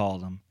 as we'll call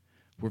them,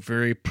 were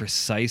very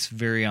precise,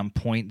 very on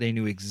point. They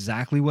knew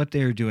exactly what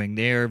they were doing.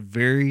 They are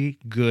very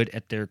good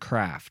at their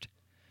craft.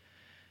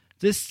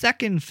 This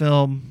second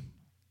film,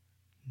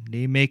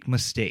 they make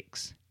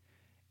mistakes.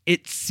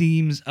 It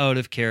seems out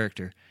of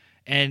character.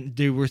 And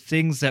there were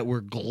things that were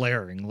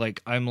glaring.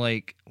 Like, I'm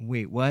like,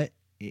 wait, what?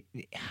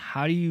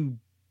 How do you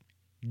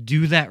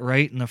do that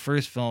right in the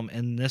first film,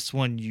 and this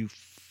one you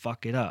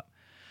fuck it up?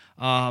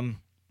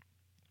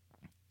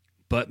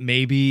 But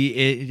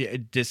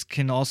maybe this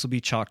can also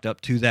be chalked up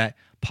to that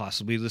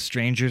possibly the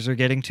strangers are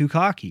getting too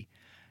cocky.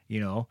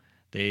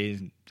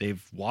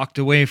 They've walked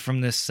away from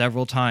this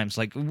several times.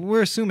 Like,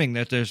 we're assuming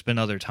that there's been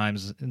other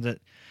times that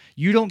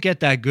you don't get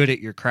that good at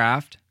your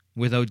craft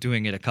without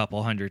doing it a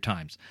couple hundred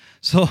times.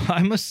 So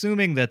I'm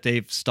assuming that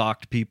they've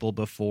stalked people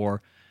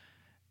before,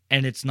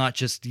 and it's not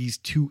just these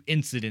two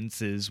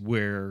incidences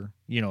where,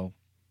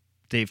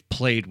 they've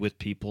played with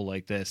people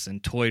like this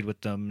and toyed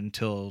with them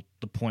until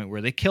the point where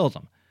they kill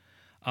them.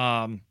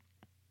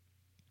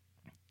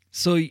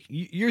 So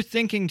you're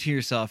thinking to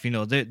yourself,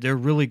 they're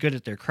really good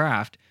at their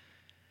craft.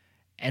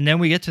 And then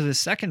we get to the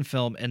second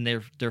film and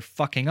they're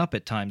fucking up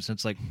at times. And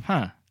it's like,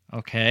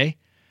 okay.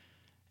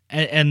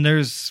 And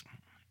there's,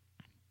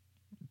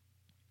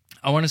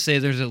 I want to say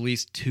there's at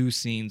least 2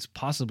 scenes,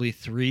 possibly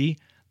 3,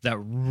 that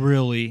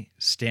really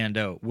stand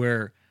out.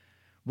 Where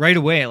right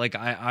away, like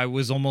I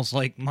was almost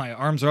like my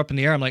arms are up in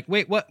the air. I'm like,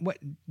 wait, what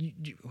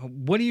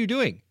are you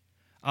doing?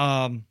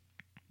 But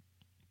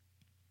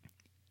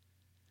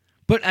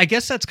I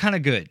guess that's kind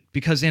of good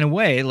because in a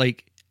way,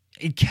 like,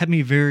 it kept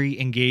me very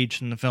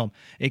engaged in the film.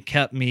 It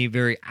kept me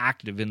very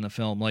active in the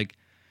film. Like,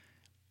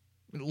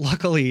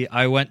 luckily,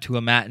 I went to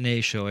a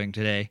matinee showing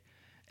today,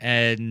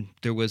 and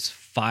there was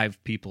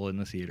 5 people in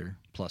the theater,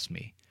 plus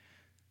me.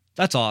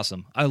 That's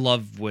awesome. I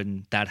love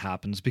when that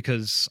happens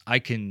because I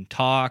can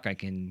talk, I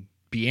can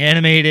be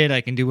animated,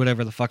 I can do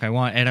whatever the fuck I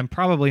want, and I'm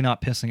probably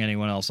not pissing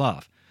anyone else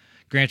off.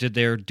 Granted,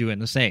 they're doing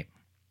the same.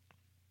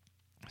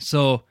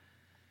 So,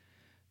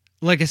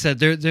 like I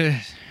said,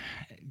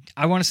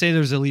 I want to say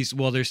there's at least,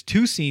 there's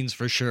 2 scenes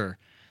for sure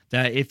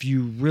that if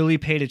you really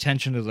paid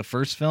attention to the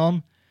first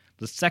film,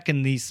 the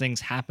second these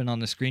things happen on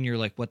the screen, you're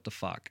like, what the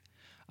fuck?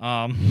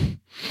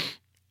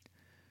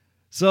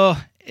 So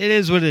it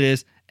is what it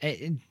is.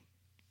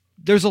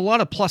 there's a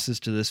lot of pluses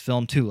to this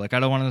film too. Like, I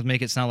don't want to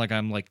make it sound like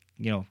I'm like,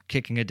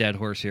 kicking a dead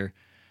horse here.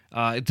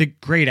 It's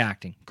great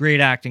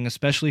acting,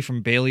 especially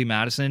from Bailey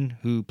Madison,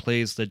 who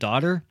plays the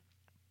daughter,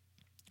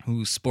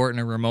 who's sporting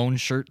a Ramones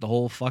shirt the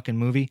whole fucking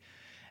movie,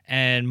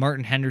 and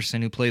Martin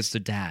Henderson, who plays the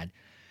dad.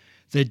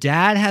 The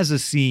dad has a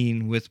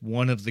scene with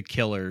one of the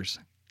killers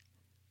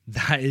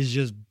that is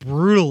just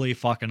brutally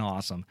fucking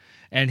awesome,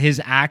 and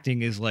his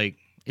acting is like,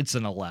 it's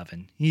an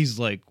 11. He's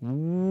like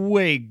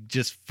way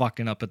just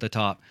fucking up at the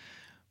top,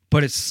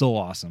 but it's so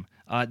awesome.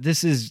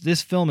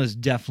 This film is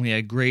definitely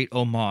a great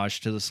homage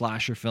to the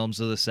slasher films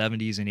of the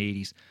 70s and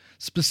 80s.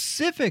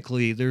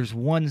 Specifically, there's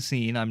one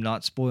scene, I'm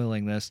not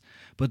spoiling this,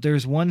 but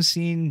there's one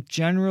scene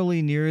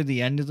generally near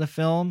the end of the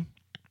film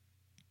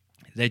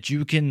that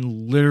you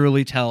can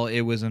literally tell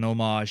it was an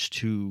homage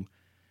to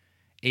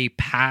a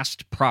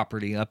past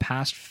property, a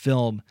past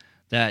film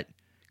that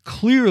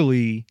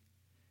clearly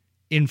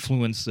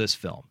influenced this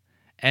film.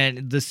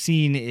 And the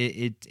scene,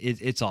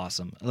 it's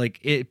awesome. Like,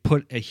 it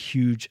put a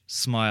huge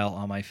smile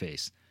on my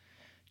face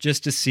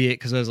just to see it,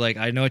 because I was like,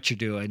 I know what you're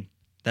doing.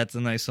 That's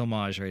a nice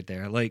homage right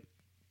there. Like,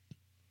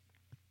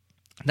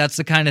 that's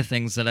the kind of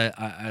things that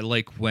I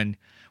like when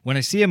I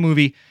see a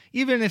movie,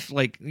 even if,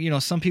 like,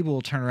 some people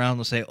will turn around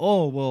and say,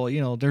 oh,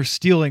 well, they're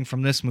stealing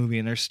from this movie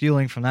and they're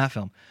stealing from that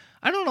film.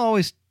 I don't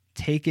always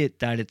take it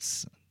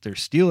that they're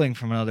stealing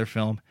from another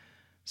film.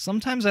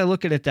 Sometimes I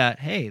look at it that,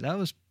 hey, that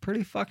was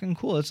pretty fucking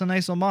cool. It's a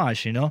nice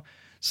homage,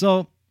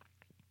 So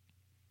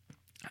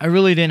I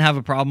really didn't have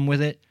a problem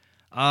with it.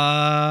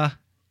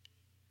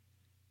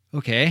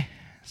 Okay,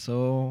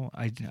 so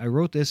I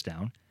wrote this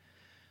down.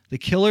 The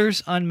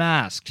Killers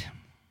Unmasked.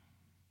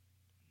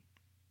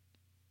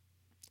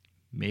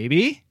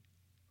 Maybe.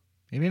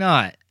 Maybe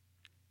not.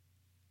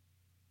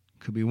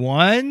 Could be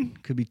 1.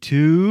 Could be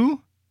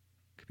 2.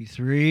 Could be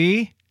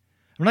 3.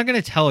 I'm not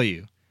going to tell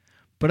you.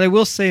 But I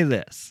will say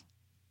this.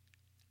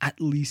 At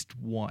least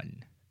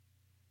 1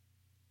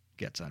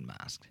 gets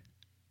unmasked.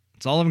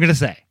 That's all I'm going to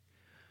say.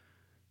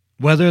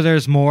 Whether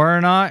there's more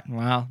or not,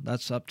 well,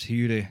 that's up to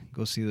you to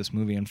go see this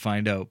movie and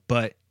find out.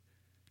 But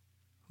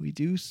we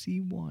do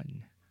see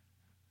 1.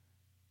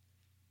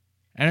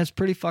 And it's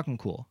pretty fucking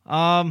cool.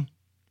 The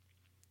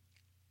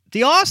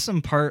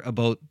awesome part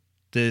about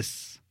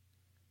this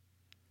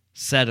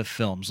set of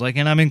films, like,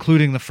 and I'm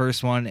including the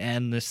first one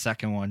and the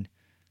second one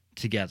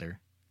together,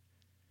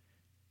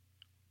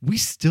 we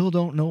still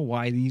don't know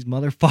why these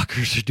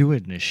motherfuckers are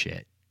doing this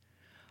shit.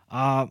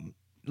 Batshit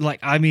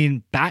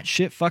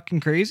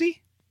fucking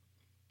crazy,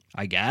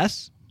 I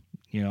guess.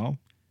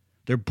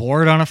 They're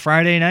bored on a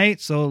Friday night,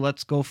 so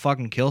let's go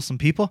fucking kill some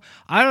people.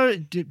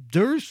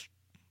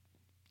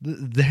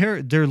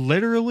 There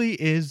literally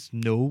is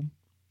no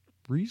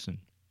reason.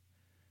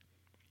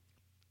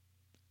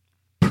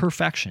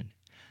 Perfection.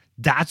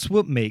 That's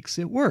what makes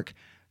it work.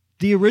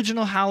 The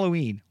original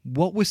Halloween,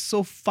 what was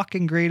so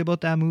fucking great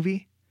about that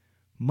movie?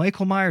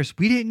 Michael Myers,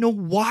 we didn't know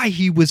why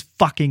he was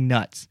fucking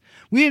nuts.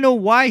 We didn't know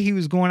why he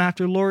was going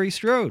after Laurie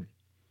Strode.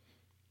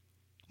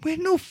 We had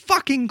no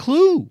fucking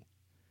clue.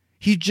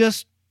 He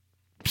just,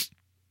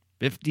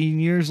 15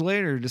 years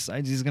later,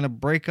 decides he's going to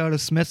break out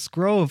of Smith's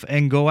Grove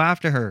and go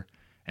after her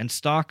and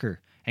stalk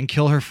her and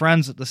kill her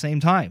friends at the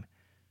same time.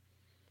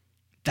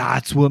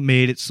 That's what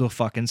made it so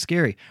fucking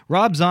scary.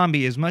 Rob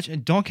Zombie,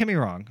 don't get me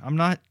wrong, I'm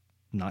not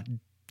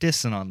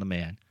dissing on the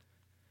man.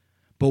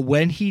 But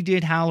when he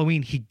did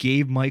Halloween, he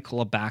gave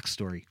Michael a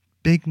backstory.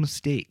 Big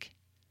mistake.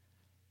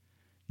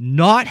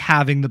 Not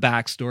having the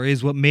backstory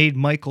is what made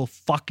Michael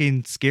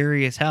fucking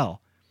scary as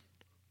hell.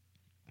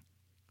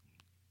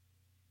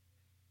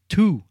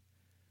 The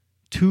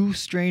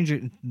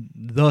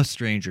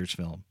Strangers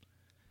film.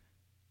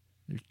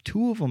 There's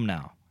 2 of them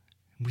now.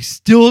 We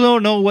still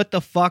don't know what the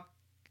fuck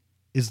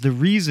is the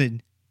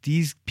reason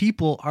these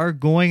people are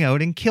going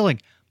out and killing.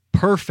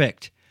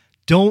 Perfect.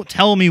 Don't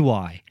tell me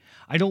why.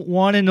 I don't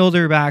want to know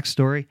their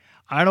backstory.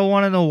 I don't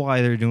want to know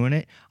why they're doing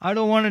it. I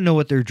don't want to know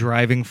what their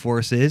driving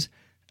force is.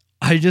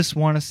 I just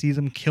want to see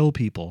them kill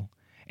people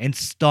and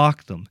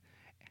stalk them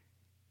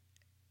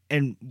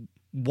and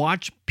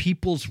watch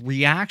people's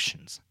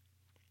reactions.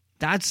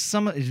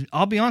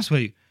 I'll be honest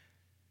with you.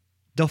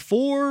 The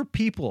 4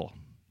 people,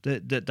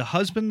 the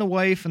husband, the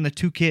wife, and the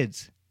 2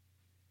 kids,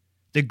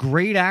 the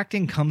great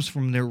acting comes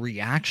from their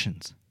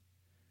reactions.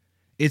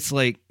 It's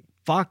like,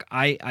 fuck,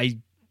 I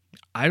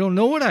don't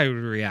know what I would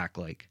react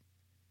like.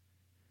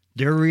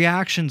 Their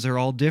reactions are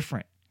all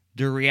different.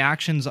 Their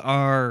reactions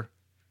are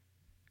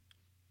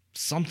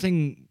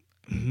something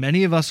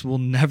many of us will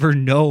never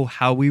know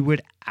how we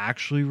would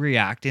actually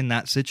react in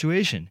that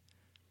situation.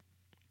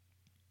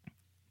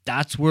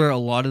 That's where a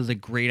lot of the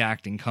great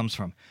acting comes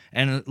from.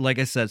 And like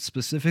I said,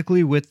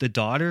 specifically with the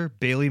daughter,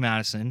 Bailey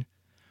Madison,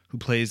 who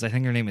plays, I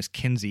think her name is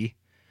Kinsey,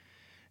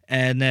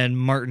 and then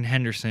Martin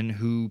Henderson,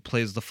 who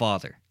plays the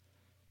father.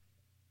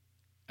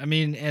 I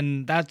mean,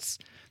 and that's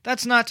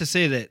not to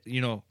say that,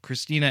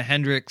 Christina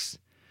Hendricks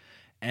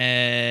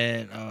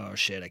and, I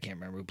can't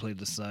remember who played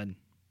the son.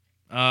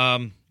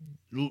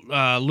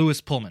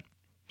 Lewis Pullman.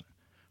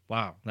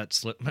 Wow,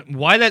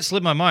 why that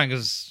slipped my mind,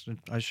 because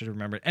I should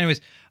remember it.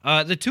 Anyways,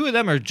 the two of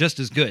them are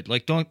just as good.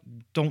 Like, don't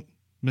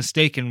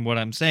mistaken what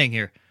I'm saying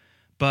here.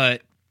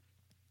 But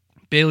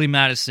Bailey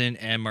Madison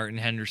and Martin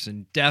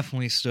Henderson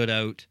definitely stood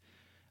out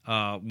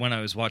when I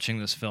was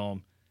watching this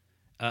film.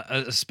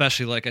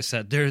 Especially, like I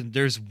said,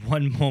 there's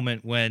one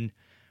moment when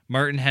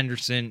Martin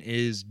Henderson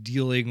is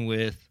dealing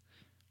with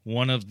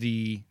one of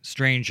the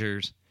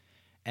strangers,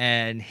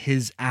 and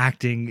his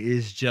acting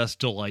is just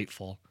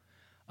delightful.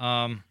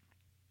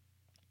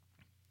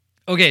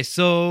 Okay,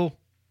 so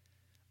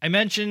I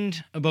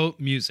mentioned about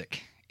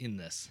music in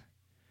this.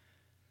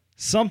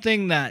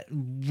 Something that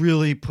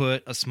really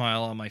put a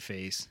smile on my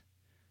face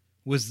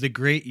was the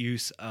great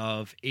use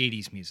of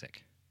 80s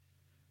music.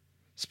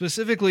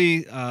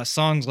 Specifically,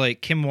 songs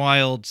like Kim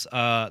Wilde's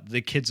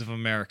The Kids of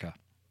America.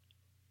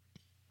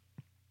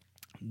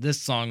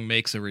 This song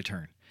makes a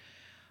return.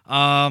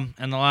 And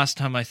the last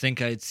time I think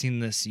I'd seen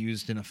this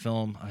used in a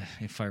film,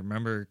 if I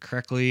remember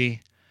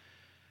correctly,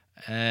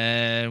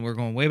 and we're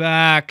going way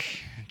back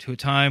to a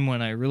time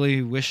when I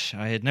really wish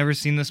I had never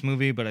seen this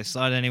movie, but I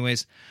saw it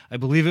anyways. I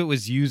believe it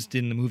was used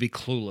in the movie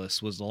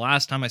Clueless, was the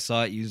last time I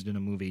saw it used in a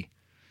movie.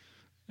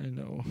 I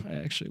know, I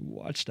actually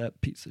watched that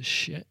piece of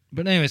shit.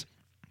 But anyways,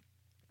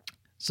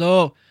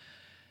 so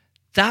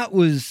that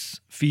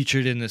was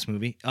featured in this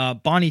movie.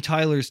 Bonnie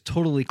Tyler's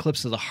Total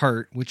Eclipse of the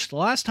Heart, which the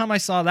last time I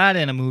saw that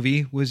in a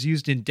movie was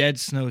used in Dead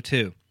Snow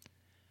 2.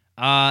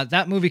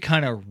 That movie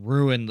kind of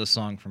ruined the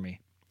song for me.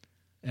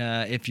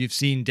 If you've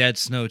seen Dead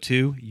Snow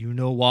 2, you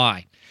know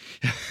why.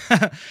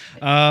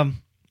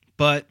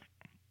 But,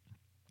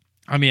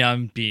 I mean,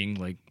 I'm being,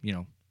 like,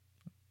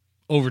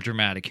 over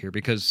dramatic here,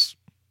 because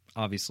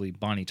obviously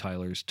Bonnie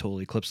Tyler's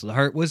Total Eclipse of the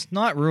Heart was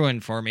not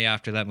ruined for me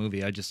after that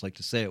movie. I just like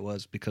to say it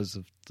was because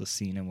of the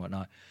scene and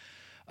whatnot.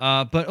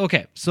 But,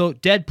 okay, so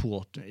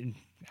Deadpool.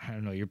 I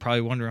don't know, you're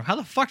probably wondering, how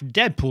the fuck did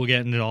Deadpool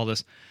get into all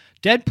this?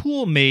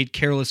 Deadpool made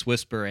Careless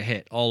Whisper a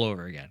hit all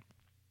over again.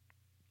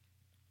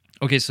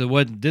 Okay, so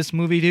what did this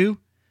movie do?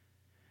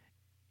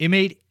 It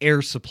made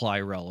Air Supply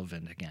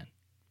relevant again.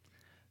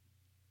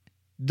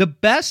 The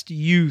best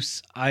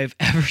use I've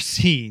ever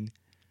seen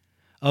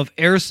of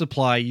Air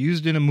Supply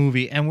used in a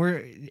movie,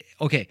 and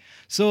okay,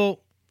 so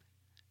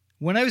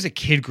when I was a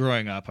kid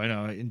growing up, I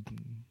know,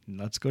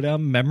 let's go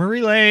down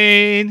memory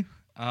lane.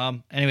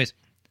 Anyways,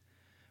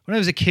 when I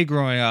was a kid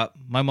growing up,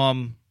 my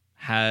mom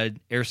had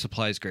Air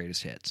Supply's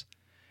Greatest Hits.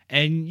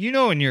 And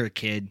when you're a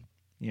kid,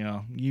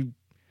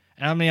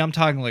 I mean, I'm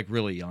talking like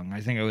really young.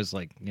 I think I was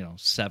like,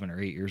 7 or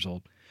 8 years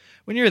old.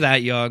 When you're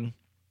that young,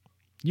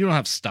 you don't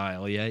have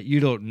style yet. You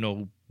don't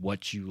know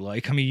what you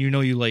like. I mean,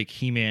 you like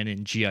He-Man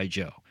and G.I.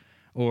 Joe.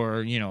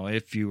 Or,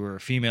 if you were a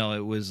female,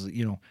 it was,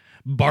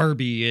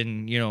 Barbie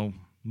and,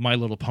 My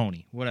Little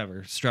Pony.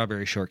 Whatever.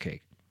 Strawberry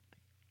Shortcake.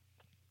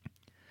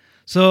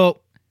 So,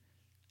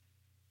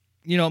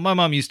 my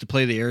mom used to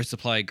play the Air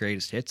Supply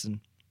Greatest Hits, and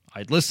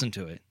I'd listen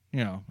to it.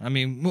 I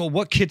mean, well,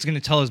 what kid's going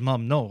to tell his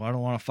mom, no, I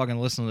don't want to fucking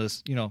listen to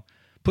this,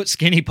 put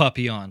Skinny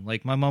Puppy on.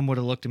 Like, my mom would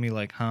have looked at me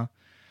like, huh?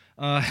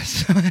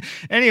 So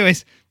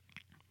anyways,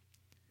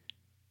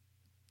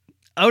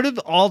 out of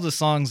all the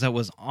songs that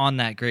was on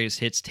that Greatest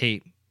Hits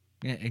tape,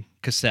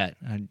 cassette,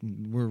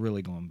 we're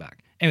really going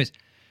back. Anyways,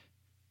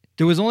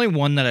 there was only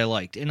one that I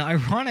liked. And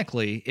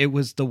ironically, it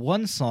was the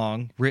one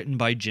song written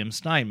by Jim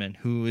Steinman,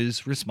 who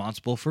is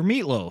responsible for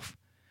Meatloaf.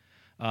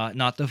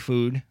 Not the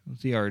food,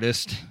 the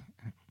artist.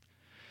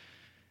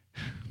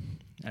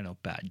 I know,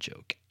 bad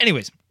joke.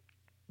 Anyways,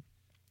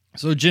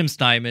 so Jim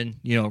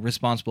Steinman,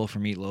 responsible for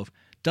Meatloaf,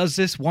 does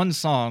this one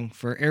song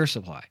for Air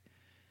Supply.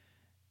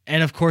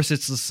 And of course,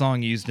 it's the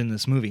song used in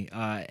this movie.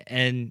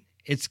 And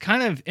it's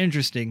kind of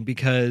interesting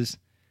because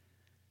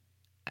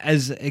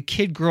as a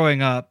kid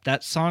growing up,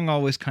 that song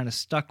always kind of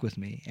stuck with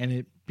me. And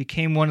it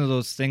became one of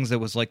those things that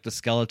was like the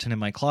skeleton in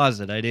my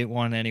closet. I didn't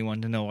want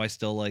anyone to know I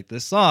still like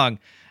this song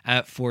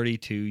at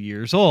 42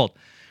 years old.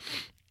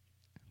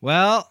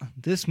 Well,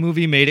 this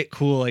movie made it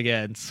cool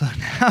again. So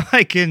now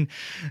I can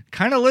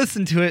kind of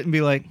listen to it and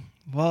be like,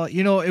 well,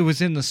 it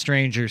was in the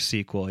Stranger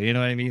sequel. You know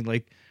what I mean?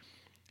 Like,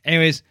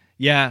 anyways,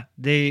 yeah,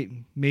 they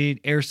made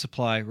Air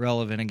Supply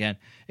relevant again.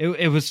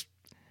 It was,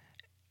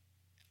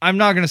 I'm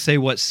not going to say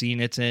what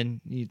scene it's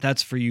in.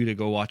 That's for you to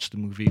go watch the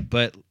movie.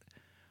 But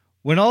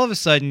when all of a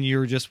sudden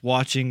you're just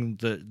watching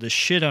the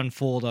shit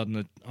unfold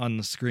on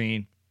the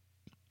screen,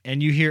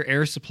 and you hear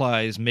Air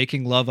Supply is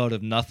making love out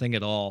of nothing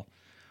at all,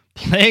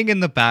 playing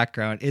in the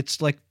background,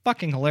 it's like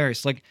fucking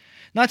hilarious. Like,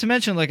 not to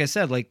mention, like I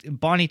said, like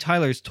Bonnie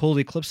Tyler's Total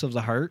Eclipse of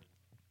the Heart,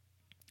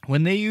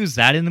 when they use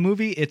that in the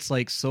movie, it's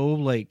like so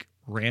like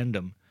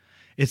random.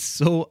 It's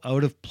so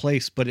out of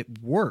place, but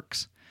it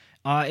works.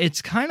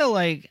 It's kind of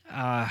like,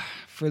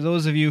 for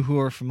those of you who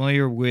are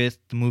familiar with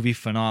the movie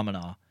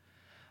Phenomena,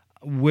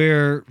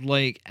 where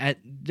like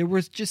there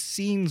was just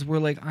scenes where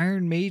like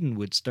Iron Maiden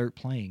would start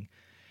playing.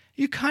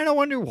 You kind of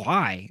wonder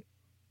why.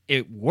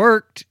 It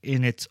worked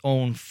in its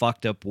own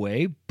fucked up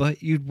way,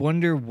 but you'd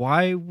wonder,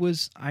 why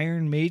was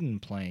Iron Maiden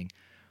playing?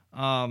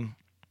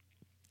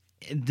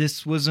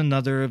 This was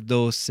another of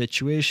those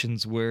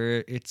situations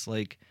where it's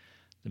like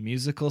the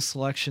musical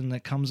selection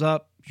that comes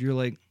up, you're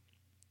like,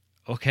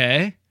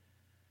 okay,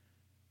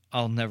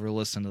 I'll never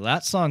listen to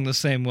that song the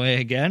same way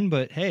again,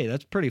 but hey,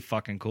 that's pretty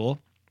fucking cool.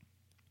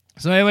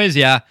 So anyways,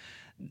 yeah,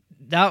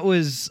 that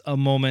was a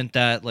moment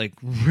that like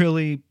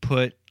really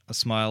put a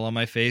smile on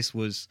my face.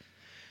 Was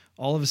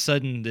all of a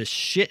sudden this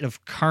shit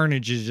of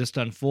carnage is just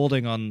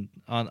unfolding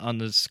on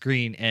the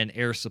screen and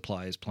Air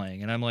Supply is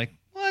playing. And I'm like,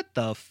 what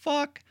the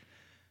fuck?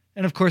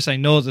 And of course I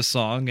know the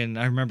song and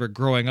I remember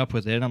growing up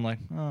with it. I'm like,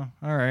 oh,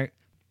 all right.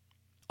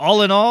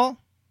 All in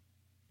all,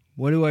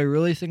 what do I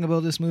really think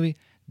about this movie?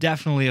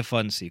 Definitely a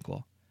fun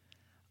sequel.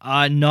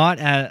 Not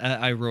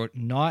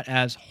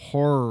as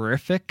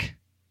horrific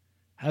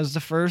as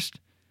the first,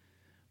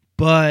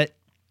 but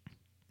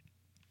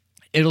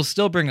it'll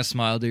still bring a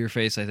smile to your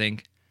face, I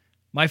think.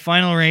 My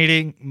final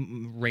ranting.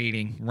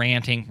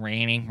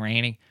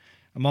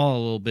 I'm all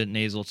a little bit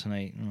nasal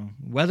tonight.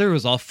 Weather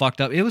was all fucked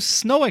up. It was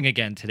snowing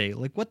again today.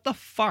 Like, what the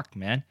fuck,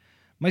 man?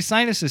 My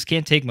sinuses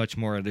can't take much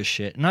more of this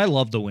shit, and I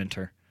love the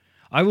winter.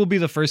 I will be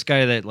the first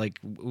guy that, like,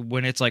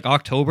 when it's like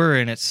October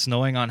and it's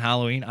snowing on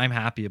Halloween, I'm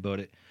happy about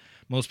it.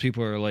 Most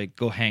people are like,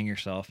 go hang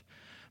yourself.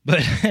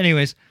 But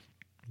anyways,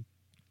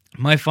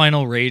 my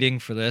final rating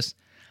for this,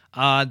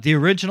 the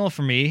original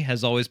for me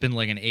has always been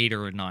like an 8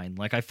 or a 9.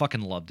 Like, I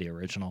fucking love the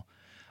original.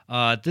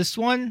 This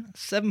one,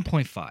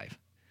 7.5.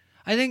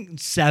 I think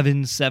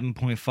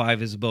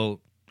 7.5 is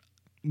about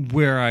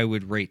where I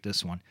would rate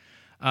this one.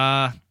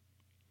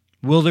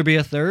 Will there be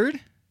a third?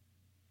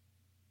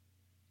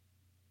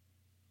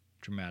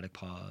 Dramatic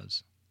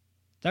pause.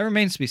 That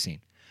remains to be seen.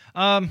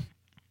 I'm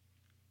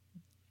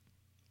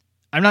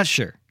not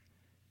sure.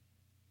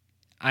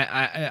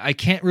 I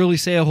can't really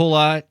say a whole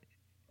lot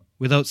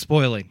without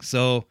spoiling,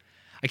 so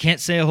I can't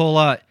say a whole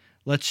lot.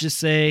 Let's just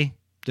say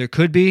there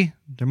could be,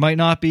 there might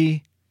not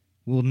be.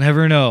 We'll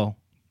never know.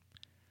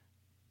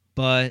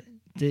 But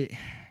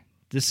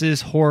this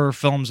is horror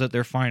films at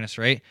their finest,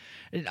 right?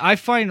 I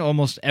find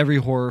almost every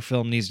horror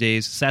film these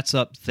days sets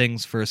up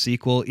things for a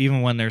sequel,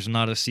 even when there's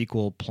not a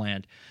sequel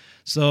planned.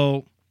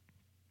 So,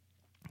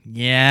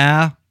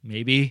 yeah,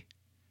 maybe.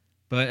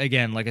 But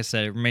again, like I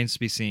said, it remains to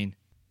be seen.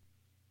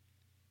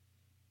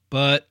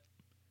 But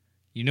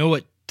you know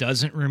what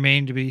doesn't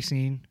remain to be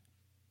seen?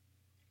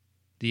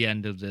 The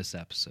end of this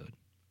episode.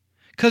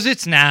 'Cause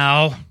it's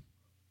now.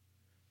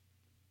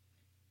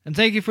 And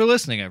thank you for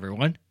listening,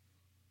 everyone.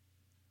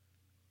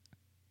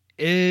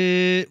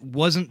 It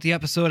wasn't the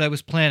episode I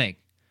was planning.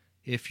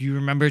 If you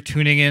remember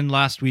tuning in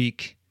last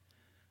week,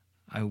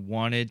 I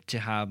wanted to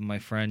have my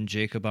friend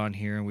Jacob on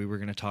here and we were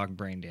going to talk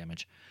brain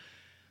damage.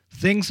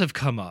 Things have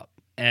come up,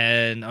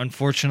 and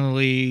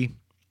unfortunately,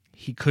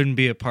 he couldn't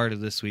be a part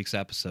of this week's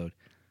episode.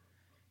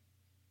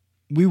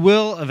 We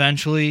will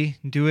eventually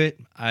do it.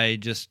 I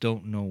just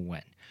don't know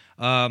when.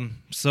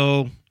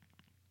 So,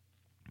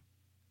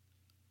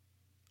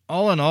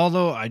 all in all,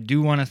 though, I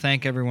do want to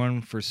thank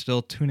everyone for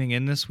still tuning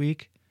in this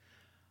week.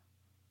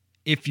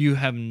 If you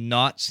have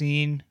not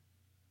seen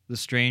The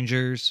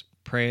Strangers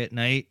Pray at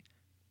Night,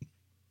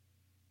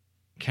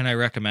 can I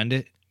recommend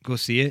it? Go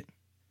see it.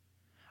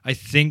 I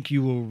think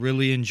you will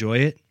really enjoy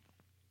it.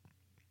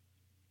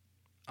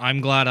 I'm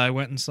glad I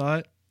went and saw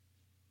it.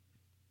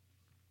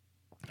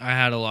 I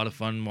had a lot of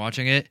fun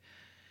watching it.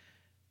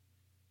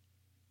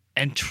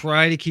 And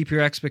try to keep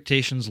your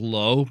expectations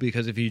low,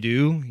 because if you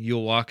do,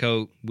 you'll walk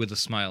out with a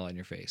smile on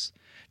your face.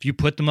 If you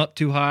put them up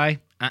too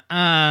high, you're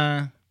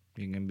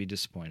going to be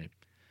disappointed.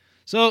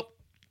 So,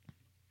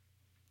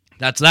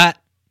 that's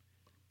that.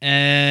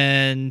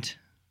 And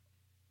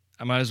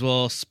I might as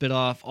well spit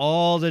off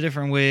all the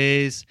different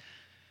ways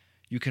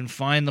you can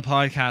find the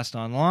podcast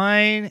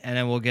online, and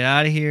then we'll get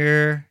out of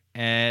here.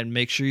 And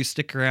make sure you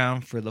stick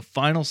around for the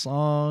final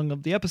song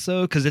of the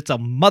episode, because it's a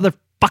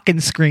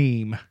motherfucking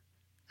scream.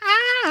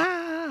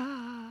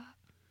 Ah!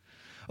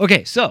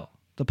 Okay, so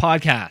the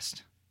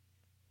podcast.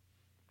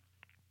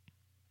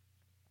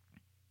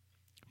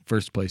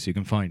 First place you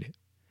can find it.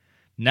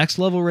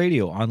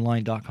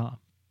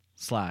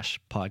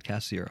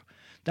 nextlevelradioonline.com/podcast0.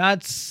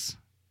 That's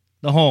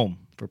the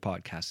home for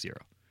Podcast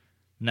Zero.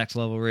 Next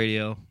Level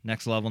Radio,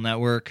 Next Level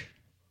Network.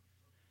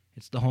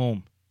 It's the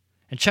home.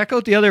 And check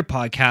out the other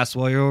podcasts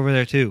while you're over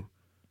there, too.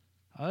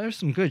 There's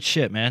some good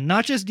shit, man.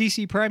 Not just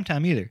DC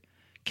Primetime, either.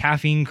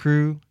 Caffeine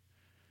Crew,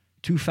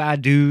 Two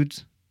Fat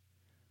Dudes,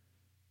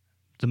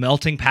 The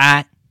Melting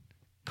Pat,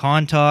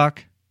 Con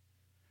Talk,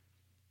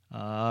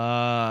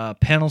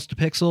 Panels to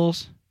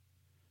Pixels,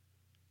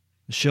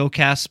 the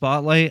Showcast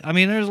Spotlight. I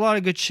mean, there's a lot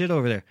of good shit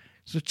over there.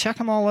 So check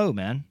them all out,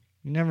 man.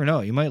 You never know.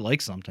 You might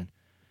like something.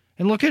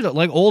 And look at it,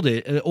 like old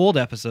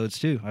episodes,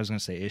 too. I was going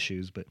to say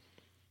issues, but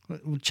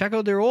check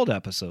out their old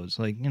episodes.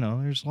 Like, you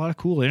know, there's a lot of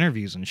cool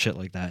interviews and shit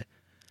like that.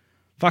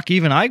 Fuck,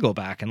 even I go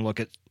back and look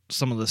at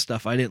some of the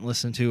stuff I didn't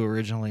listen to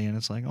originally, and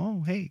it's like,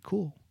 oh, hey,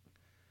 cool.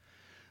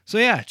 So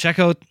yeah, check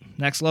out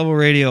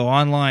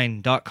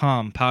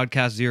nextlevelradioonline.com,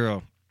 Podcast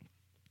Zero.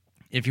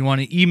 If you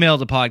want to email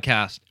the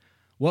podcast,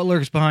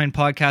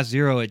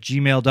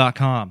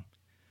 whatlurksbehindpodcast0@gmail.com.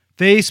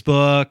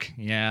 Facebook,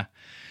 yeah,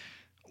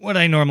 what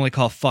I normally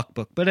call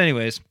fuckbook. But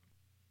anyways,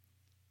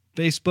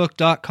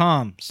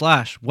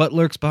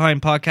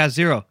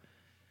 Facebook.com/WhatLurksBehindPodcast0.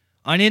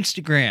 On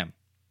Instagram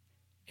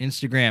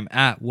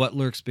at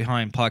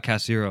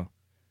WhatLurksBehindPodcast0.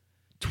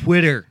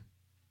 Twitter,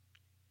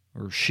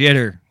 or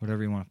shitter,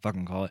 whatever you want to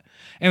fucking call it.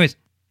 Anyways,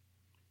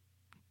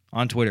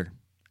 on Twitter,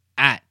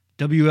 at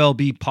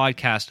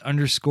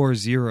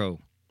WLB_podcast_0.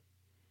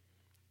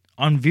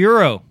 On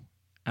Vero,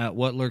 at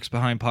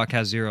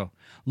WhatLurksBehindPodcast0.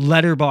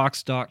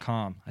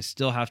 Letterboxd.com. I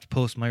still have to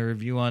post my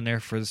review on there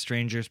for The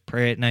Strangers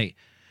Pray at Night.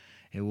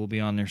 It will be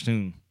on there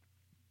soon.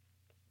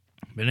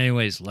 But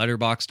anyways,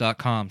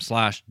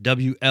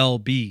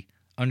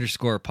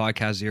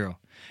 letterboxd.com/WLB_podcast0.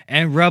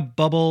 And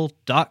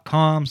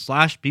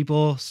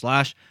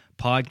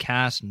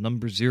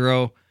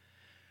redbubble.com/people/podcast0.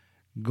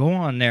 Go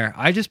on there.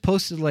 I just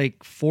posted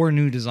like 4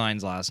 new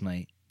designs last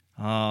night.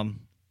 And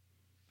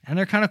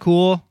they're kind of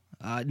cool.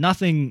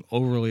 Nothing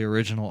overly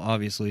original,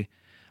 obviously.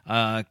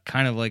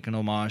 Kind of like an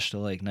homage to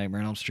like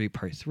Nightmare on Elm Street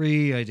Part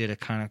 3. I did a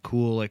kind of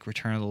cool like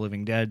Return of the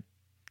Living Dead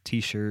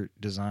t-shirt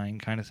design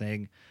kind of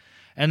thing.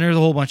 And there's a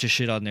whole bunch of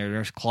shit on there.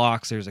 There's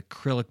clocks, there's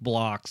acrylic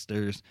blocks,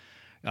 there's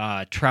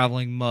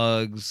traveling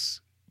mugs,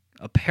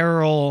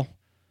 apparel,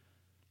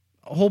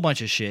 a whole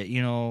bunch of shit.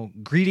 You know,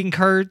 greeting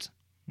cards.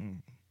 I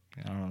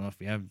don't know if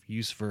you have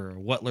use for a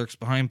What Lurks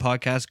Behind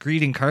podcast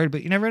greeting card,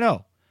 but you never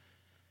know.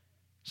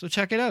 So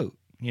check it out,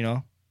 you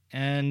know.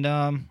 And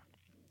I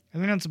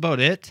think that's about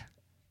it.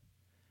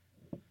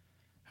 I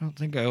don't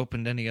think I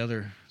opened any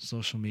other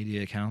social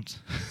media accounts.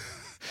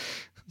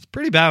 It's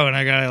pretty bad when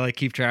I gotta like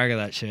keep track of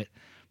that shit.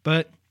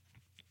 But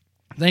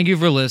thank you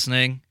for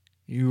listening.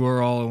 You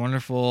are all a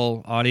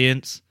wonderful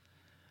audience.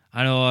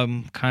 I know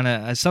I'm kind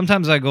of...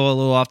 Sometimes I go a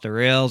little off the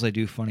rails. I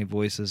do funny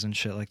voices and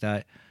shit like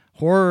that.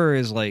 Horror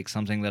is like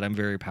something that I'm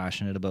very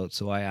passionate about,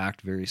 so I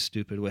act very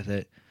stupid with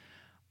it.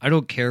 I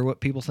don't care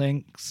what people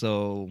think,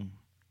 so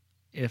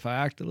if I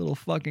act a little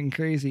fucking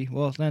crazy,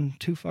 well, then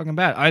too fucking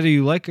bad. Either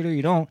you like it or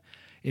you don't.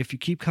 If you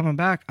keep coming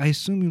back, I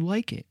assume you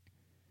like it.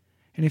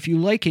 And if you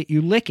like it,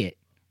 you lick it.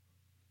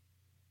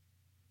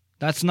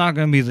 That's not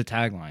going to be the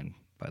tagline,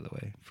 by the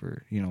way,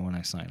 for, you know, when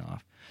I sign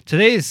off.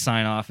 Today's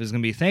sign off is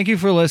going to be thank you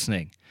for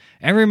listening.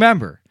 And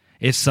remember,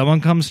 if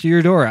someone comes to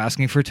your door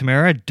asking for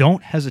Tamara,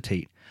 don't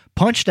hesitate.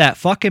 Punch that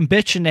fucking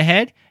bitch in the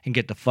head and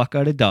get the fuck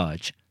out of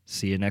Dodge.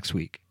 See you next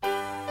week.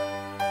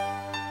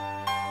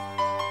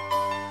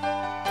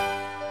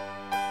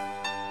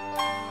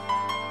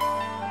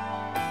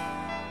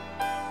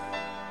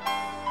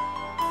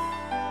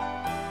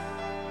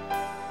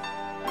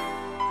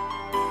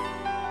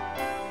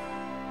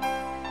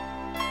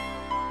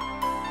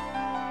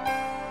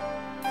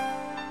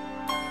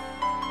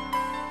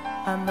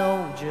 I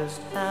know just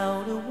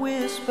how to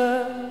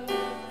whisper,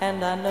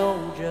 and I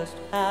know just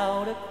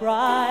how to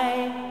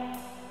cry.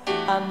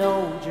 I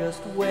know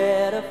just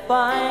where to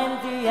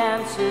find the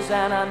answers,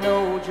 and I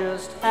know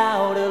just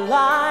how to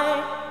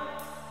lie.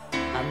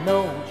 I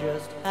know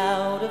just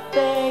how to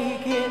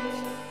fake it,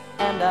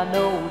 and I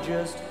know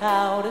just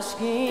how to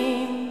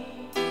scheme.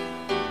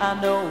 I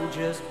know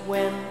just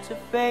when to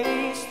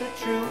face the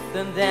truth,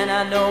 and then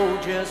I know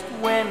just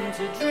when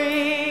to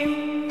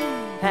dream.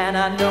 And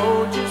I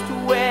know just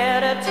where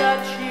to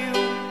touch you,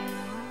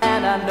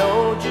 and I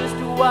know just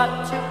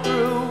what to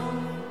prove.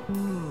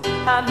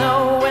 I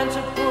know when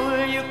to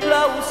pull you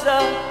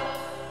closer,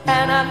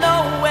 and I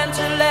know when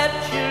to let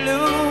you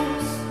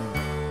loose.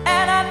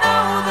 And I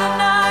know the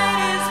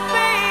night is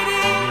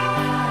fading,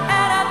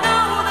 and I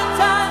know the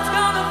time's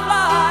gonna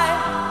fly.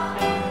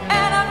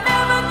 And I'm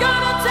never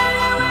gonna tell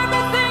you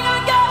everything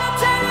I gotta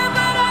tell you,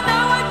 but I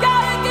know I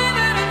gotta give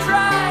it a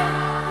try.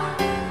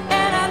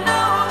 And I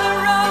know the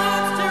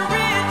roads to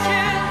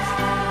riches,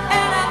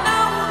 and I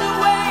know the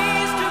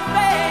ways to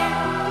fame.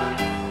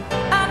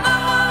 I know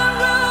all the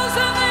rules,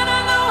 and then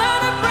I know how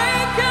to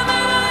break them,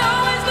 and I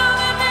always know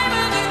the name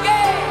of the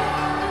game.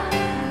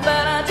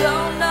 But I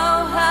don't know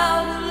how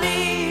to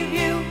leave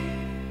you,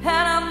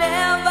 and I'll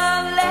never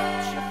let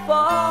you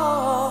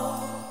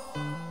fall.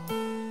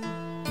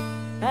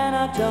 And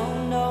I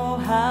don't know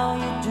how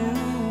you do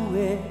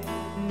it,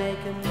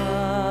 making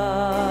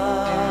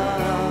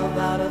love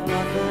out of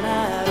nothing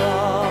at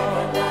all.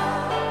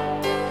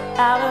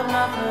 Out of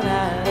nothing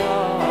at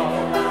all.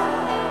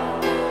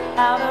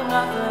 Out of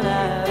nothing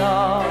at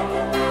all.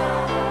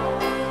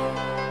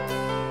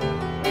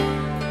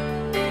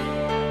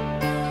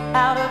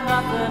 Out of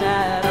nothing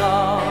at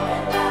all.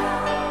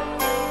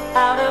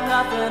 Out of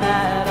nothing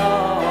at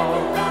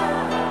all.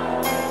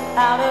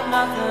 Out of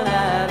nothing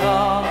at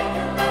all.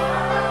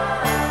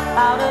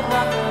 Out of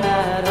nothing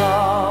at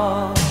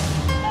all.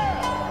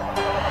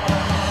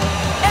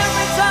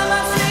 Every time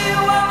I see you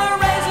on the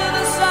rays of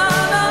the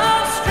sun,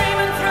 I'm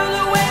streaming through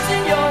the waves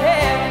in your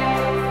hair.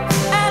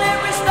 And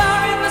every star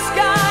in the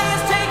sky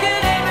is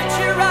taking aim at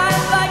your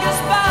eyes like a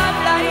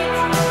spotlight.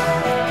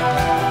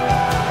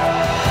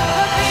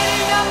 The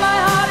beating of my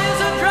heart is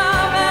a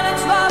drum, and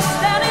it's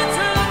lost, and it's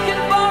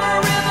looking for a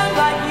rhythm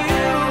like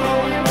you.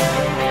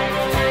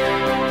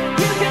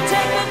 You can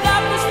take the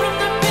darkness from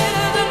the pit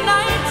of the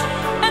night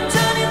and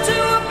turn it to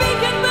a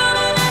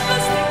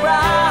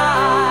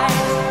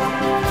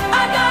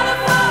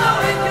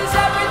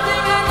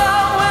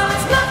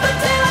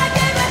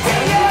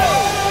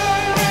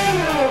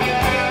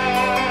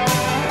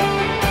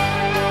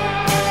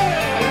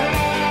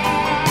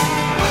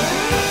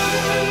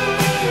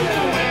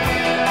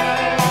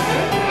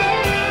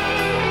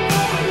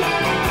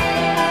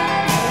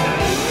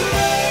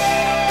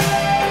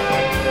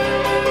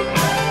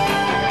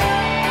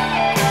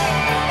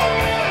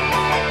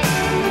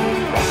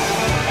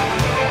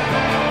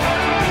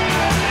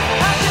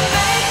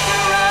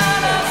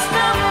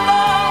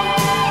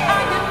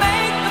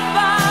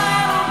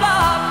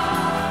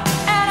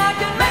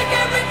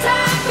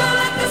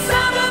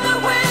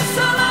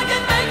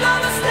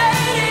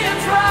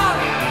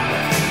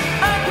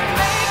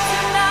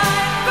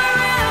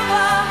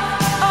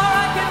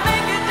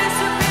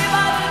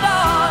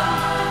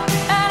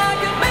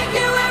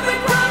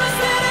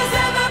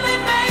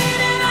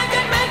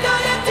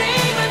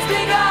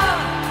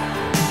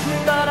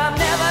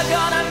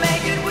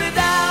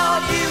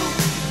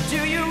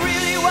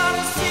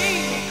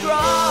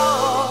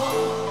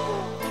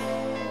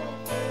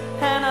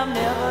I'm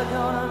never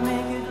gonna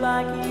make it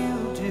like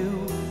you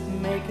do,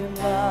 making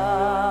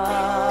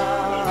love.